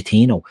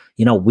 Pochettino,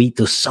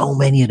 there's so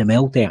many of them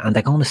out there, and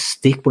they're going to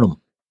stick with him.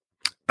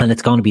 And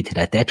it's going to be to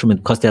their detriment,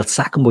 because they'll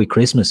sack him by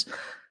Christmas.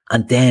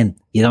 And then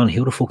you don't know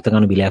who the fuck they're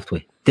going to be left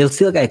with. They'll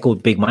still get a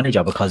good big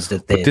manager, because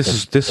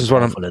this is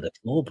what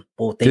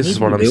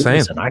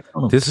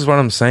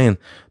I'm saying.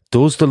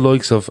 Does the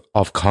likes of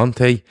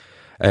Conte,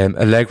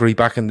 Allegri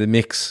back in the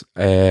mix,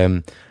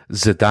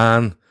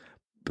 Zidane,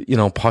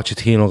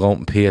 Pochettino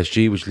going to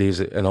PSG, which leaves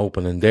an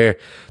opening there.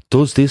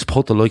 Does this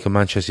put the like of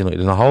Manchester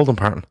United in a holding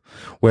pattern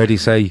where they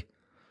say,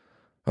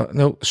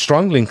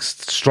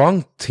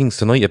 strong things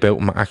tonight about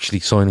him actually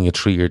signing a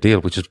 3-year deal,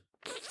 which is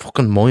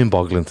fucking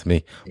mind-boggling to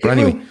me. But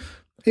anyway,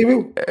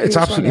 it's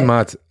absolutely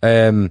mad.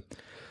 Let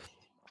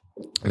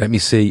me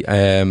see.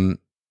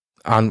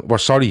 And we're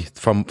sorry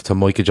to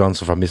Micah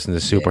Johnson for missing the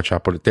super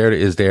chat, but there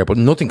it is there. But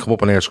nothing come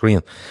up on our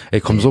screen.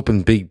 It comes up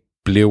in big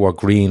blue or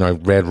green or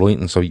red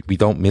writing, so we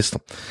don't miss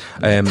them.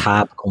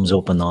 Tab comes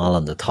up and all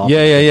on the top.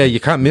 Yeah. You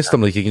can't miss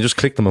them. Like, you can just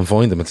click them and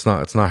find them. It's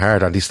not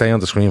hard, and they stay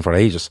on the screen for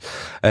ages.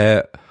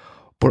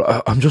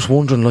 But I'm just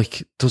wondering,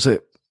 like, does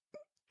it?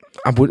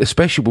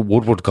 Especially with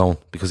Woodward going,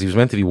 because he was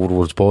meant to be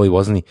Woodward's boy,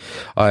 wasn't he?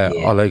 I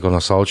like on a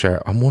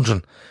Solskjaer. I'm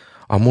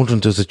wondering,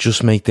 does it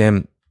just make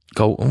them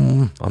go,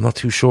 I'm not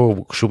too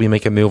sure, should we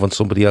make a move on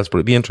somebody else? But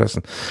it'd be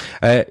interesting.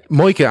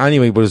 Micah,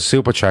 anyway, with his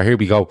super chat, here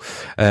we go.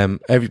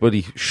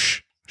 Everybody,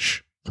 shh.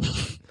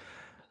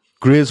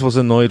 Grizz was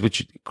annoyed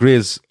with you.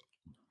 Grizz,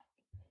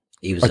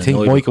 I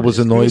think Micah was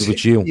annoyed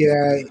with you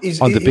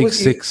on the Big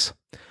Six.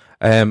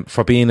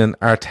 For being an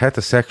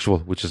Arteta sexual,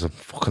 which is a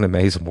fucking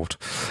amazing word.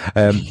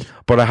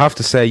 But I have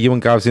to say, you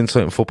and Gav's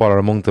insight in football are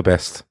among the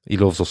best. He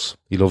loves us.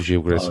 He loves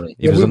you, Grizz. Right.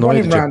 He was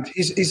annoyed with you.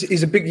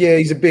 He's a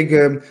big,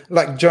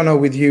 like Jono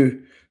with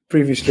you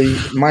previously.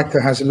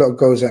 Micah has a lot of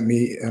goes at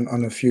me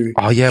on a few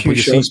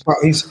shows, but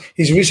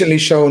he's recently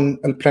shown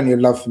plenty of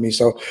love for me.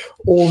 So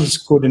all's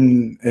good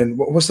in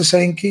what's the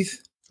saying,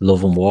 Keith?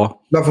 Love and war.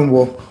 Love and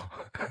war.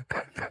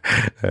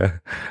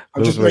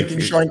 I'm just making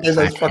sure in case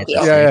I fuck it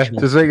up.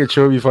 Just making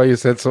sure before you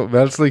said something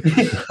else. Like,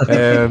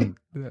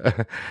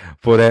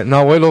 but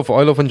no, I love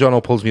when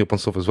Jono pulls me up on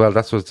stuff as well.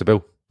 That's what it's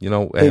about,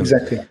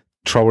 exactly.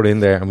 Throw it in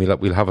there, and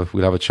we'll have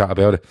a chat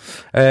about it.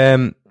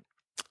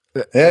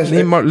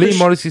 Lee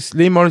Morrissey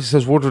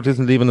says Woodward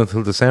isn't leaving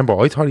until December.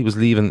 I thought he was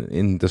leaving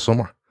in the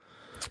summer.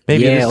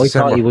 Maybe I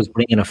thought he was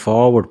bringing it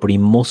forward, but it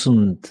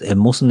mustn't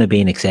have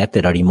been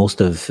accepted, or it must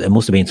have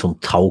been some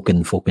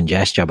token fucking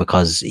gesture,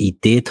 because he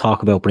did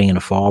talk about bringing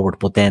it forward,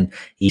 but then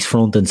he's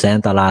front and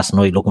centre last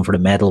night looking for the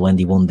medal when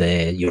they won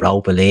the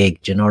Europa League.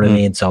 Do you know what I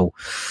mean? So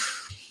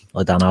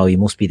I don't know, he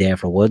must be there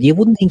for a while. You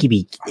wouldn't think he'd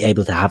be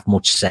able to have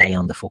much say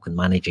on the fucking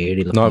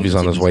managerial. Not if he's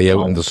on his way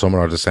out in the summer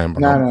or December.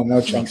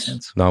 No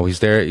chance. No, he's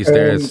there.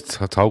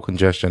 It's a token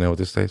gesture now at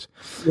this stage.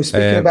 We're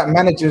speaking about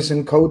managers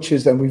and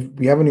coaches, and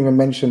we haven't even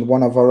mentioned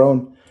one of our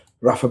own,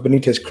 Rafa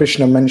Benitez.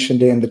 Krishna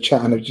mentioned it in the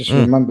chat, and I've just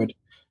remembered.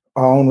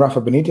 our own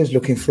Rafa Benitez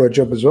looking for a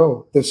job as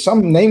well. There's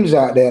some names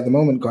out there at the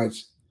moment,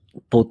 guys.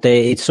 But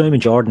it's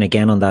Simon Jordan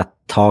again on that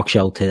talk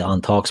show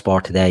on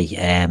TalkSport today,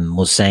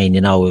 was saying,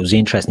 it was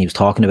interesting. He was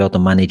talking about the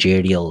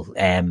managerial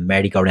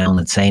merry-go-round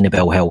and saying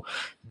about how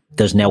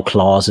there's now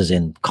clauses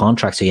in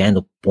contracts, so you end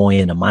up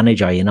buying a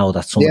manager,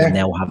 that some of them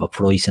now have a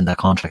price in that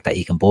contract that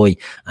you can buy.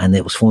 And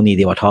it was funny,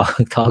 they were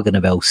talking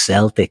about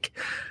Celtic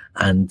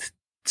and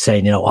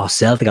saying,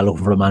 Celtic are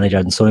looking for a manager,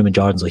 and Simon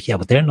Jordan's like, yeah,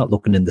 but they're not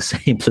looking in the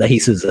same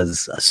places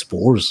as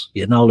Spurs,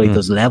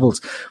 there's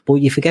levels. But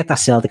you forget that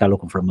Celtic are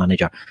looking for a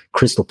manager.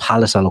 Crystal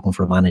Palace are looking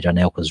for a manager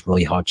now because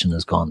Roy Hodgson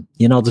is gone.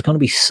 There's going to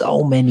be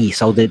so many.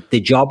 So the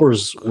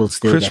jobbers will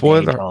still get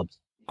their jobs.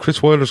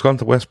 Chris Wilder's gone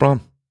to West Brom.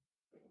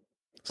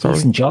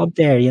 Decent job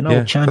there,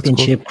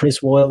 Championship.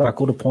 Chris Wilder,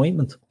 good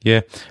appointment.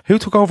 Yeah. Who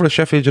took over at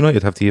Sheffield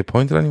United? Have they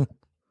appointed anyone?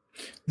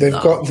 They've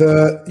got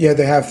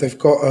they have. They've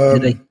got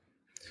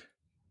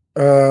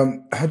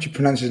how do you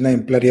pronounce his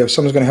name? Bloody hell.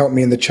 Someone's going to help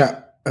me in the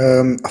chat.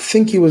 I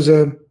think he was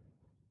the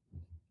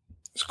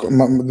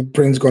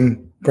brain's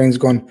gone.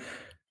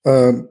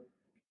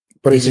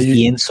 But it's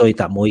the insight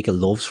that Michael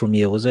loves from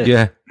you, was it?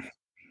 Yeah.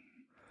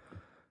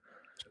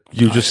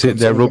 You just sit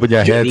there rubbing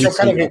your head.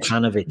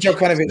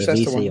 Djokanovic,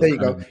 that's the one. There you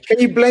go. Can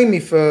you blame me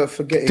for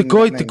getting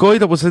the guy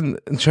that was in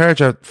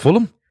charge at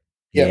Fulham?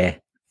 Yeah.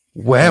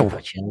 Wow.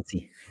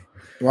 Chelsea.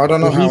 Well, I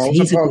don't know how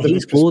he's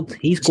good.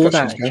 He's good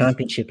at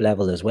championship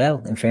level as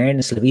well. In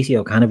fairness,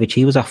 Slavisa Jokanovic,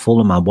 he was at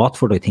Fulham and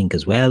Watford, I think,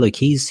 as well. Like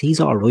he's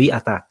all right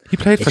at that. He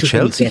played for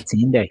Chelsea. He gets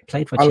in there. He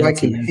played for Chelsea. I like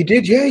him. Yeah. He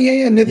did,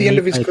 yeah. Near the end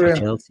of his career.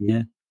 Chelsea,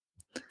 yeah.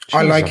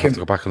 I like him. I have to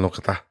go back and look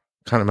at that.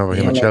 Can't remember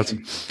him at Chelsea.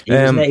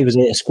 He was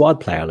a squad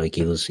player. Like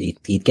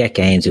he'd get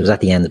games. He was at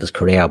the end of his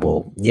career,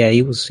 but yeah,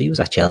 he was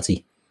at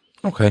Chelsea.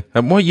 Okay,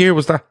 and what year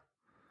was that?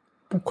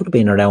 It could have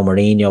been around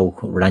Mourinho,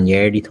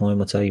 Ranieri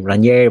time, I'd say.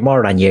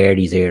 More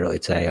Ranieri's era,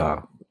 I'd say.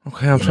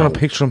 Okay, I'm trying to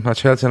picture him at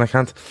Chelsea and I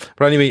can't.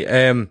 But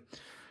anyway,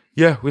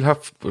 we'll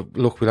have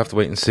to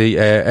wait and see.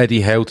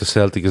 Eddie Howe to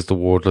Celtic is the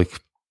word. Like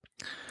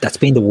that's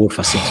been the word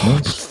for 6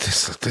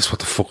 months. This what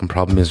the fucking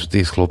problem is with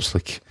these clubs.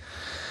 Like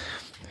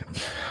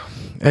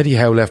Eddie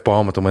Howe left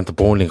Bournemouth and went to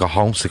Burnley and got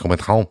homesick and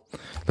went home.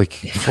 Like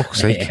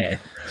fuck's sake.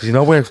 Do you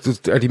know where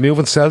are they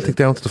moving Celtic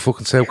down to the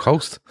fucking south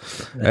coast?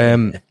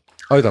 I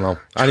don't know.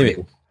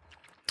 Anyway,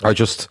 I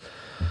don't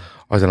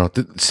know.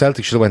 The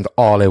Celtic should have went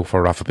all out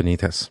for Rafa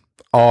Benitez.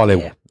 All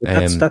out.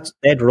 That's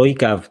dead right,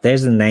 Gav.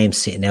 There's a name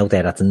sitting out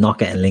there that's not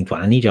getting linked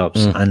with any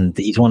jobs, and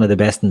he's one of the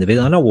best in the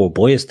business. I know we're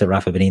biased to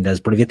Rafa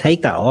Benitez, but if you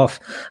take that off,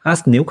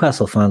 ask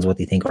Newcastle fans what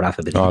they think of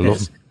Rafa Benitez. I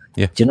love him.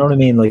 Yeah. Do you know what I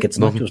mean? Like it's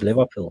not just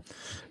Liverpool.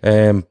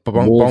 But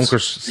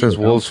Bonkers says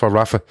Wolves for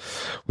Rafa.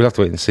 We'll have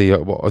to wait and see. I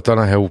don't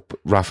know how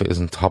Rafa is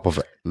on top of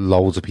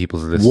loads of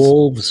people's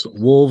lists.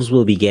 Wolves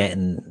will be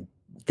getting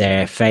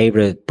their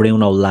favourite.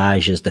 Bruno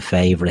Lage is the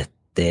favourite,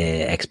 the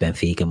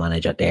ex-Benfica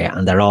manager there.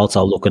 And they're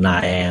also looking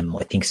at, I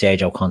think,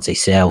 Sergio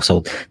Conceição.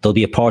 So there'll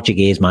be a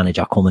Portuguese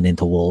manager coming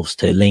into Wolves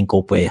to link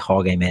up with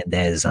Jorge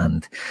Mendes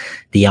and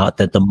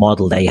the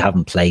model they have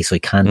in place. So I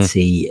can't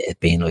see it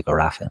being like a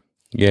Rafa.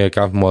 Yeah,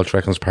 Gavin Walsh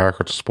reckons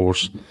Parker to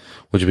Spurs,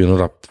 which would be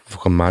another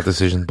fucking mad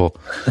decision, but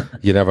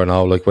you never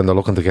know. Like when they're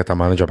looking to get that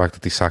manager back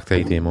that they sacked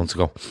 18 months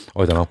ago,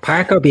 I don't know.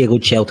 Parker would be a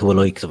good shout to a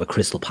likes of a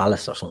Crystal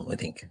Palace or something, I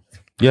think.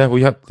 Yeah,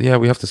 we have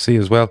to see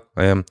as well.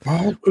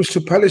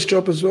 Crystal Palace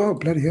job as well,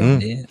 bloody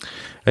hell. Yeah.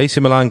 AC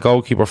Milan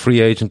goalkeeper,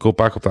 free agent, go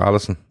back up to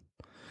Alisson.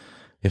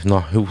 If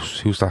not,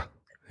 who's that?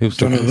 Who's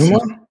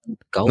Donnarumma?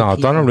 No,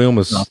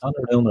 Donnarumma's. No,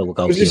 Donnarumma will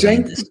go to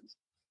Juventus.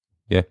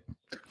 Yeah.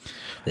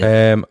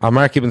 And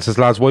Mark Gibbons says,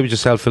 lads, why would you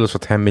sell Phillips for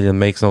 10 million?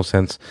 Makes no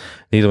sense.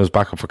 Neither was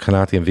backup for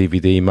Kanati and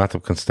VVD.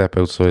 Matip can step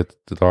outside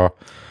the door.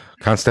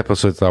 Can't step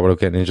outside the door without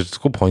getting injured. It's a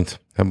good point.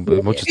 How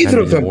much is 10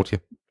 million worth you?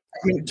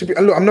 I mean,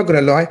 look, I'm not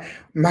going to lie.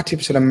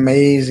 Matip's an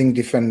amazing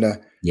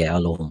defender. Yeah, I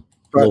love him.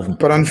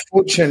 But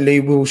unfortunately,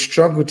 we'll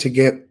struggle to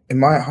get, in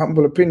my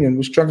humble opinion,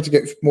 we'll struggle to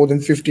get more than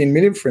 15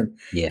 million for him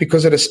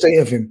because of the state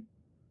of him.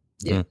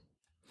 Yeah.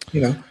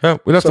 Yeah,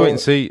 we'll have to wait and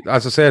see.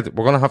 As I said,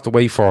 we're going to have to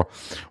wait for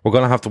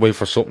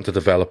something to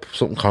develop,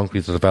 something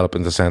concrete to develop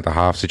in the centre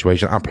half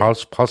situation, and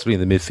possibly in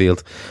the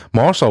midfield,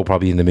 more so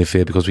probably in the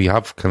midfield because we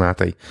have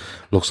Kanate.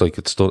 Looks like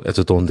it's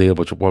a done deal,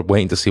 but we're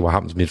waiting to see what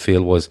happens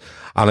midfield was.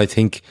 And I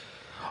think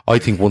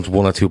once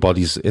one or two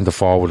bodies in the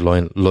forward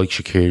line like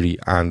Shaqiri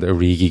and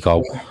Origi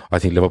go, I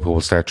think Liverpool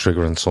will start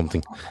triggering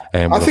something.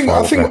 I'm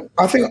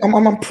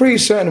pretty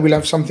certain we'll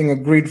have something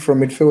agreed for a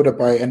midfielder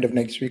by end of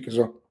next week as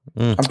well.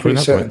 I'm pretty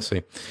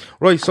certain.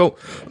 Right, so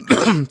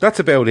that's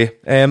about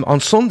it. On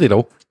Sunday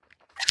though,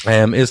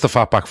 is the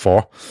Fatback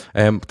 4.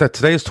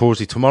 Today is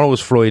Thursday, tomorrow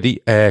is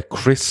Friday.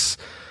 Chris,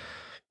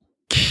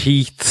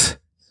 Keith,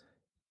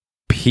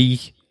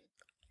 P,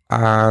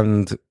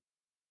 and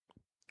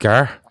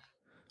Gar,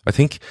 I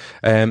think.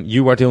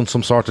 You are doing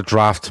some sort of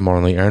draft tomorrow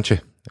night, aren't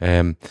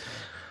you?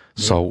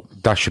 So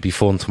that should be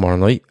fun tomorrow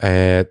night.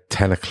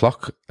 10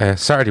 o'clock.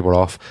 Saturday we're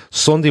off.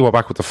 Sunday we're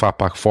back with the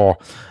Fatback 4.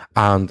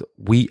 And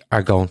we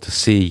are going to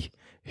see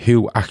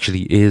who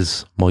actually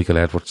is Michael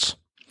Edwards.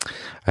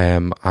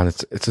 And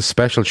it's a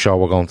special show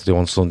we're going to do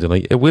on Sunday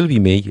night. It will be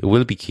me, it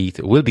will be Keith,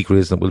 it will be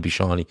Grizz, and it will be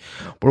Shawnee,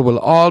 but it will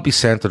all be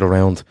centred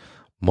around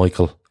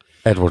Michael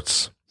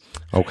Edwards.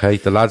 Okay,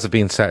 the lads have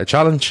been set a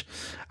challenge,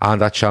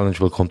 and that challenge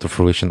will come to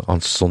fruition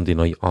on Sunday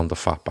night on the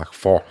Fatback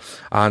 4.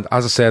 And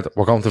as I said,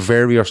 we're going to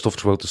vary our stuff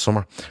throughout the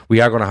summer. We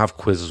are going to have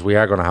quizzes, we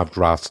are going to have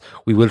drafts.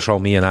 We will throw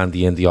me and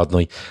Andy in the odd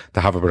night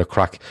to have a bit of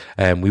crack.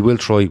 We will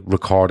try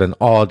recording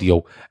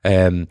audio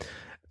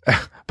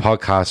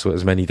podcasts with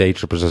as many day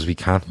trippers as we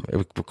can,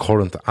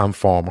 current and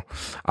former.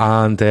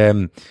 And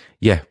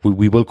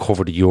we will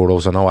cover the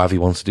Euros. I know Avi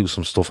wants to do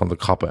some stuff on the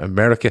Copa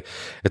America.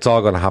 It's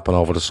all going to happen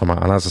over the summer.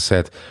 And as I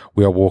said,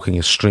 we are working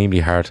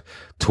extremely hard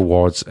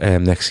towards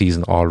next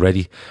season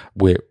already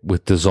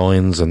with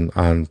designs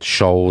and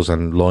shows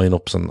and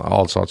lineups and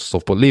all sorts of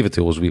stuff. But leave it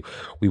to us.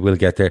 We will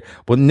get there.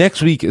 But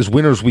next week is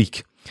Winners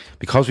Week.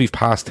 Because we've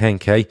passed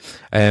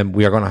 10k,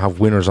 we are going to have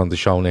winners on the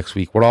show next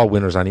week. We're all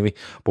winners anyway,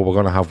 but we're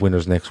going to have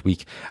winners next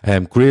week.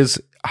 Grizz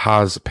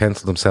has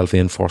penciled himself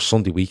in for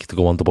Sunday week to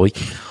go on the bike.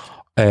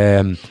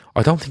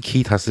 I don't think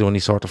Keith has to do any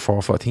sort of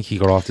forfeit. I think he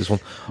got off this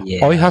one.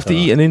 Yeah, I have to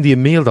eat an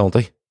Indian meal, don't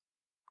I?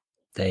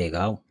 There you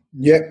go.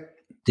 Yeah.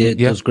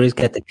 Does Grizz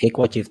get to pick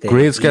what you've done?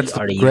 Grizz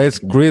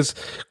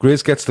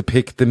gets to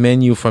pick the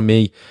menu for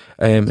me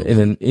in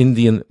an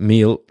Indian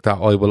meal that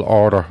I will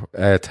order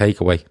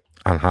takeaway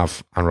and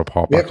have and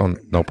report back on,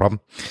 no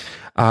problem.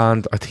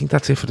 And I think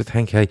that's it for the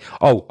 10k.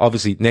 Oh,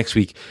 obviously next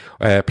week,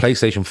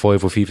 PlayStation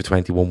 5 or FIFA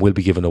 21 will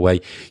be given away.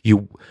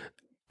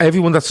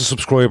 Everyone that's a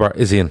subscriber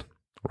is in,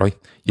 right?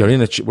 You're in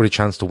with a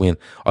chance to win.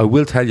 I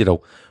will tell you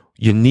though,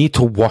 you need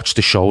to watch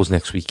the shows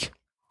next week,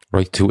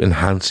 right, to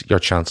enhance your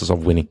chances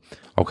of winning.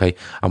 Okay,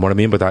 and what I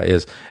mean by that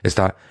is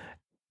that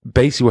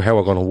basically how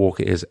we're going to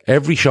work it is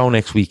every show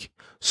next week,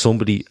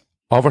 somebody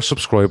of our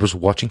subscribers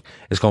watching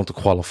is going to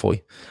qualify,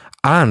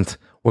 and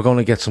we're going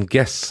to get some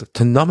guests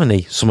to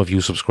nominate some of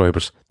you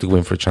subscribers to go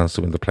in for a chance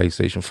to win the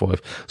PlayStation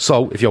 5.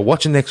 So if you're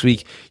watching next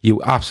week,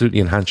 you absolutely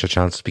enhance your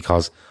chances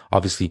because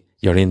obviously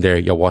you're in there,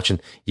 you're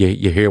watching,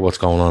 you hear what's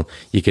going on,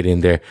 you get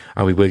in there,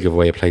 and we will give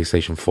away a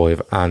PlayStation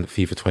 5 and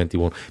FIFA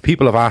 21.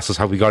 People have asked us,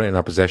 have we got it in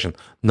our possession?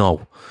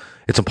 No.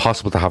 It's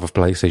impossible to have a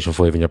PlayStation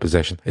 5 in your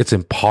possession. It's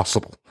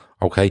impossible.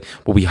 Okay?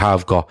 But we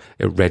have got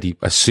it ready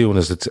as soon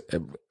as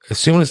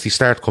they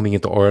start coming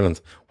into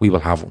Ireland, we will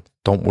have one.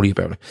 Don't worry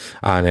about it.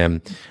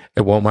 And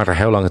it won't matter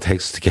how long it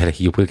takes to get it.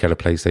 You will get a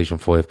PlayStation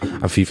 5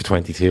 and FIFA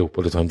 22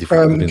 by the time they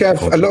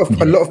Gav, a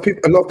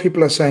lot of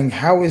people are saying,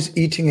 how is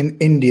eating an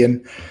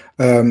Indian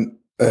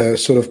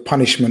sort of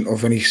punishment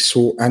of any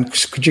sort? And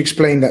could you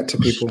explain that to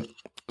people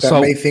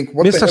that may think,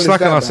 what Mr.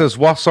 Slackana says,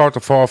 what sort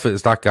of forfeit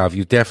is that, Gav?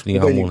 You definitely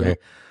have one here.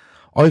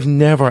 I've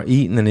never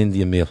eaten an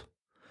Indian meal,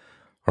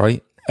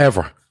 right?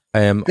 Ever.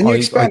 Can you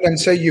expand and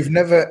say you've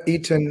never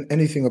eaten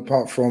anything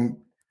apart from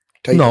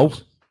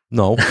potatoes?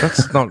 No,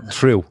 that's not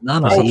true.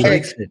 No,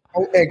 eggs.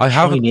 I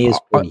have. I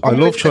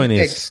love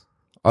Chinese.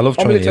 I love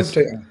Chinese.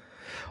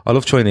 I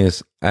love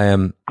Chinese.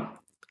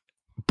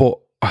 But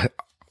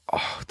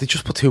they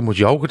just put too much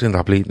yogurt in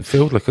that bleeding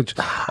food. Like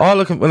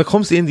when it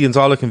comes to Indians,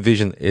 all I can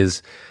vision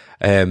is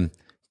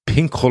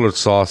pink coloured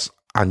sauce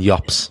and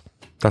yops.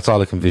 That's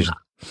all I can vision.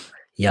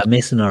 You're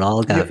missing it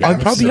all, Gav. I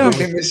probably am.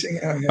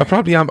 I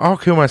probably am. Our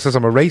Kumar says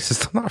I'm a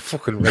racist. I'm not a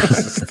fucking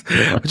racist.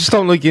 I just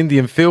don't like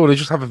Indian food. I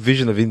just have a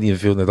vision of Indian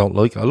food and I don't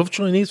like it. I love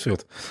Chinese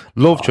food.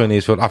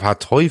 Chinese food. I've had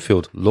Thai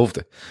food. Loved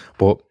it.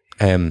 But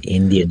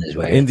Indian as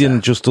well.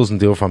 Indian just doesn't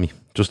do it for me.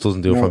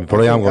 But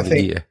I am going to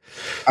eat it.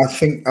 I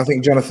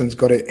think Jonathan's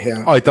got it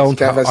here. I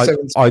don't.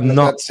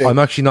 I'm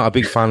actually not a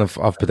big fan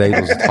of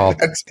potatoes at all.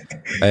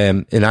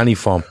 In any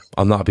form,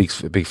 I'm not a big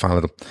fan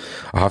of them.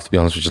 I have to be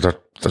honest with you.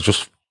 They're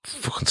just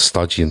fucking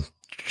stodgy and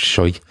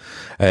shy.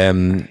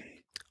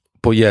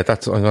 But yeah,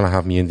 I'm going to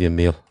have my Indian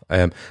meal.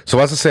 So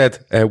as I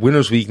said,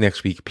 Winners Week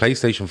next week,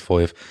 PlayStation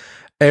 5.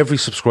 Every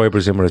subscriber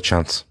is in with a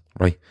chance,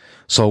 right?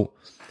 So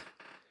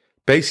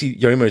basically,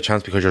 you're in with a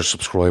chance because you're a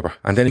subscriber.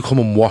 And then you come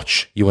and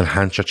watch, you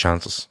enhance your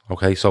chances,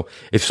 okay? So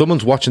if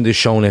someone's watching this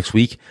show next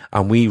week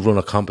and we run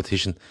a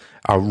competition,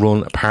 or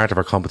run a part of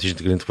our competition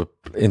to get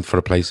in for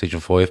the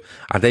PlayStation 5,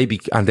 and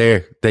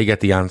they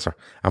get the answer,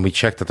 and we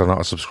check that they're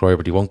not a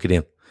subscriber, they won't get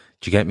in.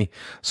 Do you get me?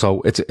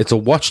 So it's a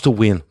watch to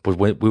win, but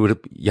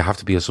you have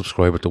to be a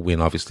subscriber to win.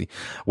 Obviously,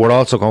 we're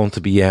also going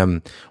to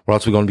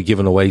be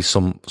giving away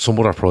some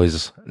other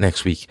prizes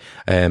next week.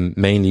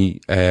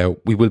 Mainly,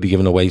 we will be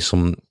giving away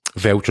some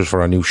vouchers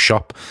for our new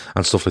shop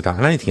and stuff like that,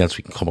 and anything else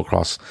we can come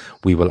across,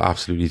 we will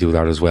absolutely do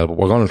that as well. But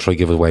we're going to try to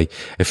give away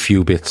a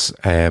few bits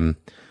on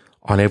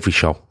every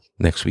show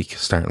next week,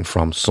 starting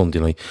from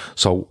Sunday night.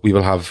 So we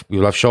will have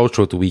shows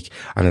throughout the week,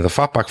 and in the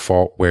Fatback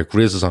 4, where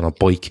Grizz is on a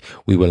bike,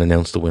 we will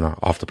announce the winner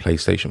of the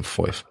PlayStation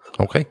 5.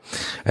 Okay?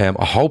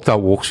 I hope that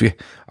works for you.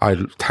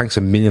 Thanks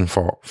a million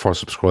for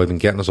subscribing,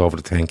 getting us over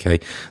the 10k. There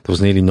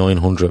was nearly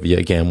 900 of you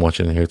again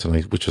watching here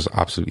tonight, which was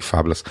absolutely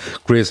fabulous.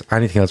 Grizz,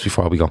 anything else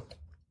before we go?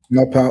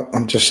 No, pal.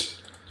 I'm just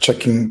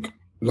checking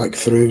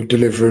through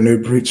Deliveroo and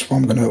Uber Eats what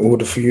I'm going to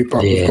order for you,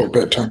 but we've got a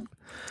bit of time.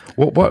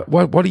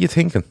 What are you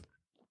thinking?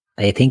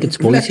 I think it's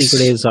spicy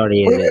grills or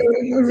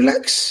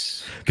relax.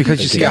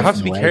 Because you see, I have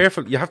to be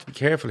careful. You have to be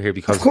careful here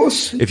because, of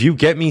course, if you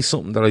get me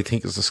something that I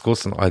think is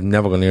disgusting, I'm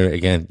never going to hear it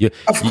again.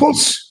 Of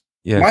course,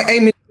 my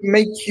aim is to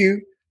make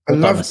you a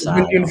love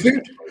Indian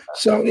food.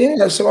 So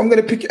so I'm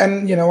going to pick,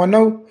 and I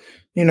know,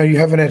 you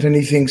haven't had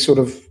anything sort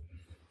of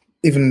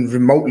even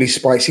remotely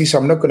spicy, so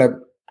I'm not going to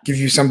give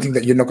you something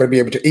that you're not going to be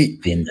able to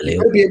eat. You've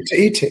got to be able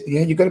to eat it.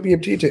 Yeah, you got to be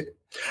able to eat it.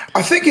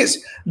 I think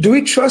do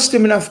we trust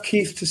him enough,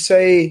 Keith, to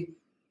say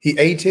he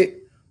ate it?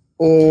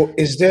 Or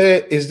is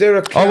there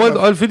a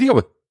I'll video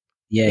it.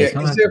 Yeah,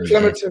 is there a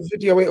Clement to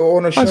video it or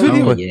on a show? I'll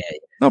video it. Yeah.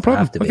 No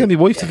problem. I'll get my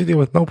wife to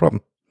video it. No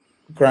problem.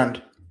 Grand.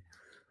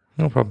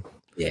 No problem.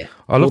 Yeah.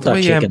 I love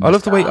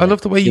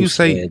the way you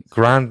say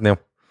grand now.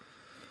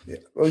 Yeah.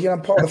 Well,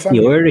 I'm part of the family.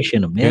 The Irish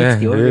in him, yeah.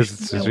 It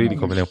is. It's really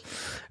coming out.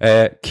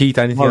 Keith,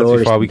 anything else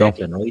before we go?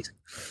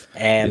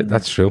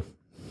 That's true.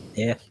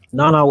 Yeah.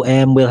 No.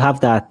 We'll have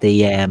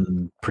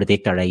the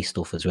predictor race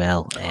stuff as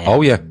well.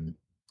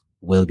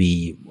 Will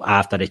be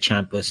after the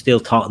champ. We're still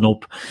totting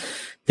up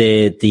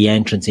the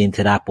entrance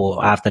into that, but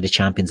after the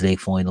Champions League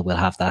final, we'll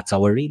have that.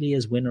 So it really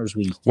is winners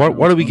week. What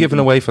are we giving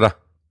away for that?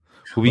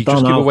 Will we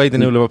just give away the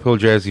new Liverpool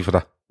jersey for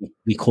that?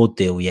 We could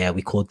do. We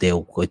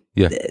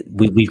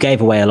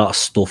gave away a lot of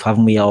stuff,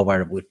 haven't we?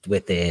 Over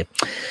with the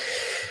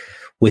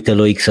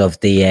likes of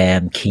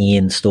the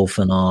Keane stuff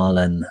and all,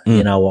 and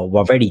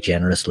we're very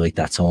generous like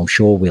that. So I'm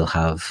sure we'll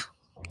have.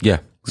 Yeah.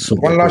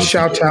 One last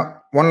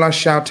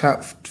shout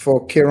out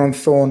for Kieran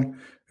Thorne,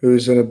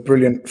 who's a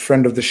brilliant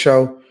friend of the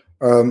show.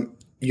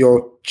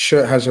 Your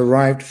shirt has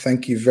arrived.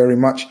 Thank you very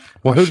much.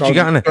 Well, who did you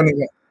get on it?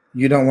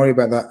 You don't worry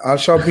about that. I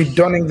shall be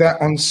donning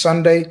that on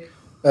Sunday.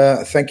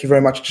 Thank you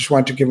very much. Just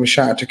wanted to give a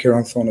shout out to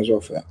Kieran Thorne as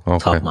well for that. Okay.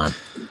 Top man.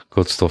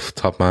 Good stuff.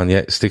 Top man.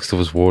 Yeah, sticks to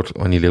his word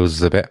when he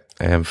loses a bit.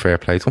 Fair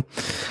play to him.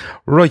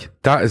 Right,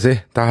 that is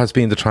it. That has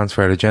been the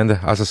transfer agenda.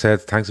 As I said,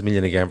 thanks a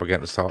million again for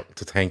getting us to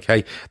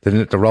 10k.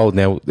 The road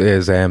now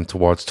is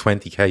towards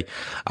 20k,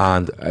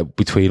 and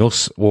between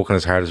us working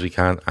as hard as we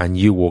can and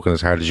you working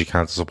as hard as you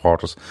can to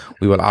support us,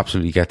 we will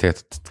absolutely get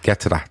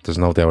to that. There's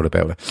no doubt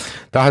about it.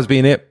 That has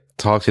been it.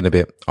 Talk to you in a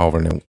bit.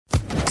 Over now.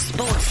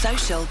 Sports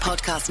Social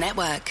Podcast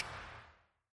Network.